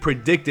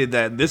predicted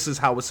that this is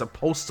how it's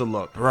supposed to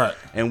look. Right.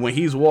 And when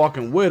he's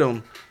walking with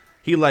him,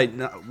 he like,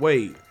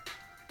 wait,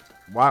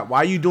 why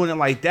are you doing it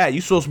like that?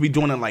 You supposed to be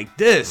doing it like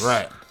this.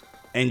 Right.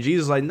 And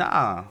Jesus like,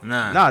 nah,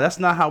 that's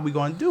not how we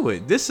going to do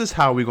it. This is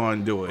how we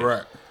going to do it.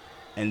 Right.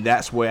 And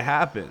that's what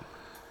happened.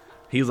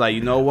 he's like,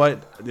 you know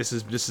what? This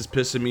is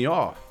pissing me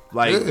off.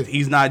 Like, Yeah.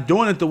 he's not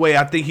doing it the way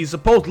I think he's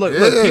supposed to. Look,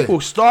 Yeah.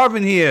 people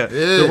starving here.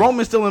 Yeah. The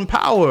Romans still in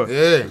power.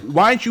 Yeah.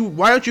 Why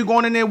aren't you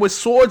going in there with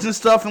swords and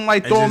stuff and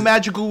like throwing just-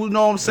 magical, you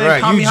know what I'm saying, Right,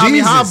 you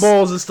Kamehameha Jesus.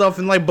 balls and stuff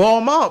and like blow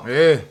them up?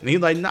 Yeah. And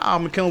he's like, nah,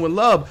 I'm gonna kill him with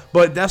love.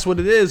 But that's what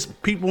it is.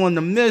 People in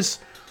the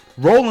mist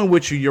rolling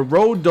with you, your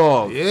road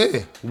dog. Yeah.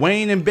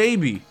 Wayne and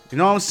Baby. You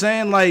know what I'm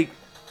saying? Like,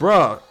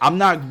 bruh, I'm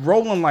not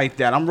rolling like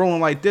that. I'm rolling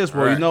like this,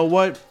 bro. Right. You know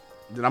what?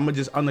 Then I'm gonna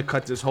just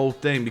undercut this whole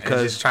thing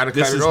because just try to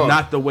this cut it is off.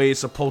 not the way it's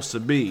supposed to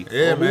be.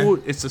 Yeah,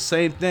 man. It's the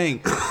same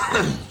thing.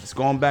 It's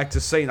going back to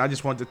Satan. I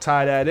just want to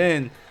tie that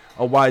in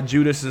of why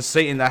Judas and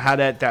Satan, how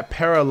that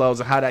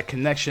parallels and how that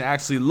connection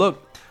actually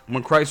looked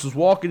when Christ was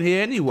walking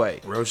here anyway.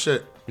 Real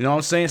shit. You know what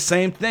I'm saying?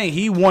 Same thing.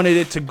 He wanted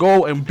it to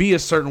go and be a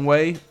certain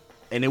way,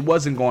 and it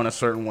wasn't going a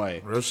certain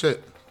way. Real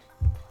shit.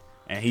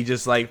 And he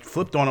just like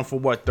flipped on him for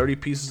what, 30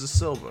 pieces of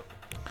silver.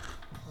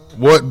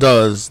 What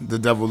does the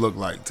devil look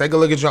like? Take a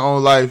look at your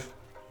own life.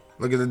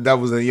 Look at the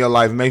devils in your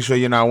life. Make sure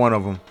you're not one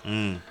of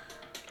them.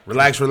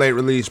 Relax, relate,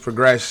 release,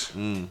 progress.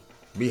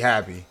 Be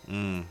happy.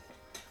 I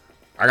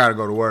gotta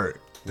go to work.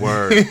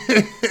 Word.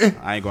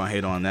 I ain't gonna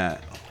hate on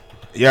that.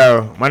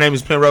 Yo, my name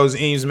is Penrose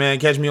Eames, man.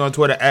 Catch me on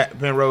Twitter at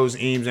Penrose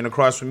Eames, and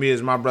across from me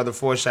is my brother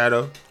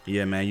Foreshadow.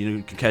 Yeah, man.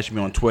 You can catch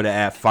me on Twitter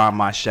at Find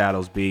My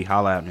Shadows B.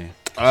 Holla at me.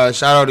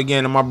 Shout out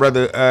again to my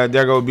brother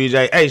there go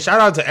BJ. Hey, shout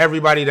out to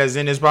everybody that's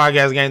in this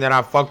podcast game that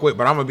I fuck with,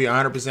 but I'm gonna be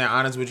 100%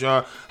 honest with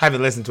y'all. I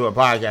haven't listened to a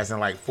podcast in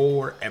like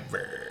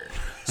forever.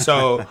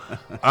 So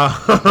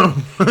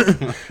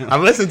I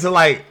listen to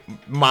like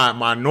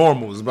my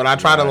normals, but I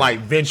try to like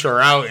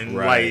venture out and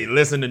like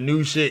listen to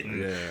new shit.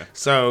 And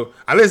so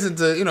I listen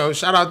to,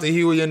 shout out to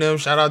Huey and them,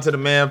 shout out to the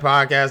Man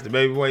Podcast, the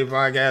Baby Boy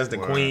Podcast, the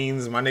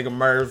Queens, my nigga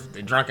Murph,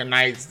 the Drunken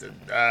Nights, the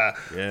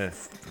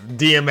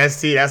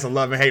DMST. That's a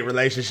love and hate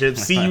relationship.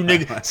 See you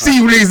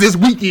niggas this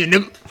weekend,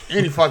 nigga.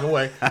 Any fucking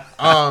way.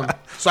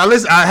 So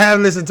I have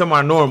listened to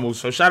my normals.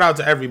 So shout out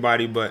to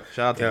everybody, but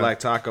Shout out to Black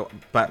Taco.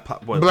 Black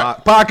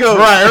Paco.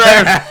 Right.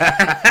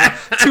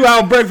 2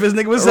 hour breakfast,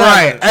 nigga. What's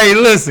Right. up? Hey,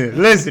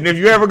 listen. If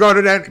you ever go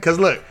to that, because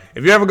look,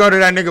 if you ever go to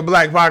that nigga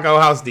Black Paco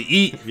house to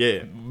eat,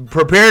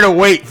 prepare to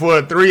wait for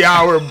a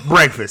 3-hour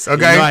breakfast,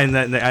 okay? I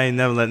ain't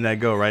never letting that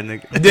go, right,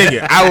 nigga? Dig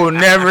it. I will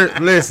never,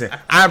 listen,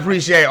 I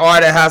appreciate all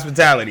that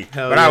hospitality,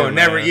 but I will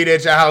never eat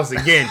at your house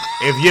again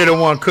if you're the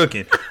one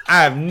cooking.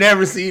 I have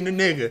never seen a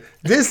nigga.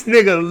 This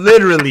nigga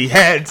literally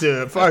had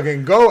to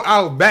fucking go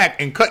out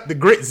back and cut the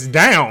grits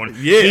down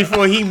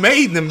before he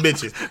made them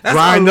bitches. That's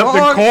Grind up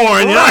the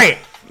corn, right?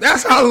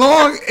 That's how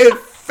long it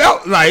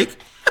felt like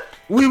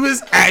we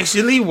was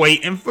actually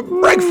waiting for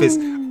breakfast.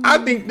 I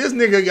think this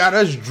nigga got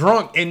us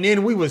drunk and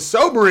then we was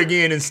sober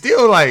again and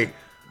still like,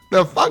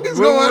 the fuck is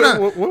going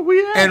on? What we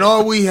had? And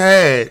all we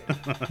had,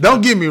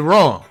 don't get me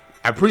wrong,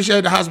 I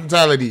appreciate the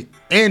hospitality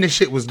and the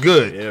shit was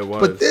good. Yeah, it was.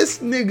 But this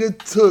nigga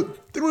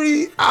took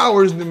 3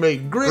 hours to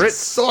make grits,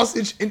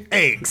 sausage, and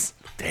eggs.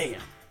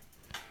 Damn.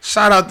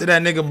 Shout out to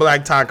that nigga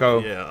Black Taco.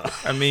 Yeah.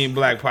 I mean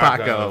Black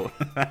Paco.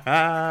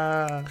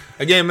 Paco.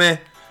 Again, man,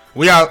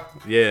 we out.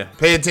 Yeah.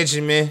 Pay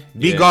attention, man.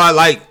 Be Yeah.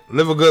 God-like.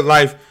 Live a good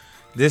life.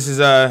 This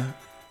has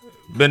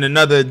been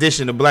another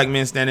edition of Black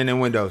Men Standing in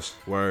Windows.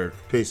 Word.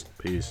 Peace.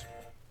 Peace.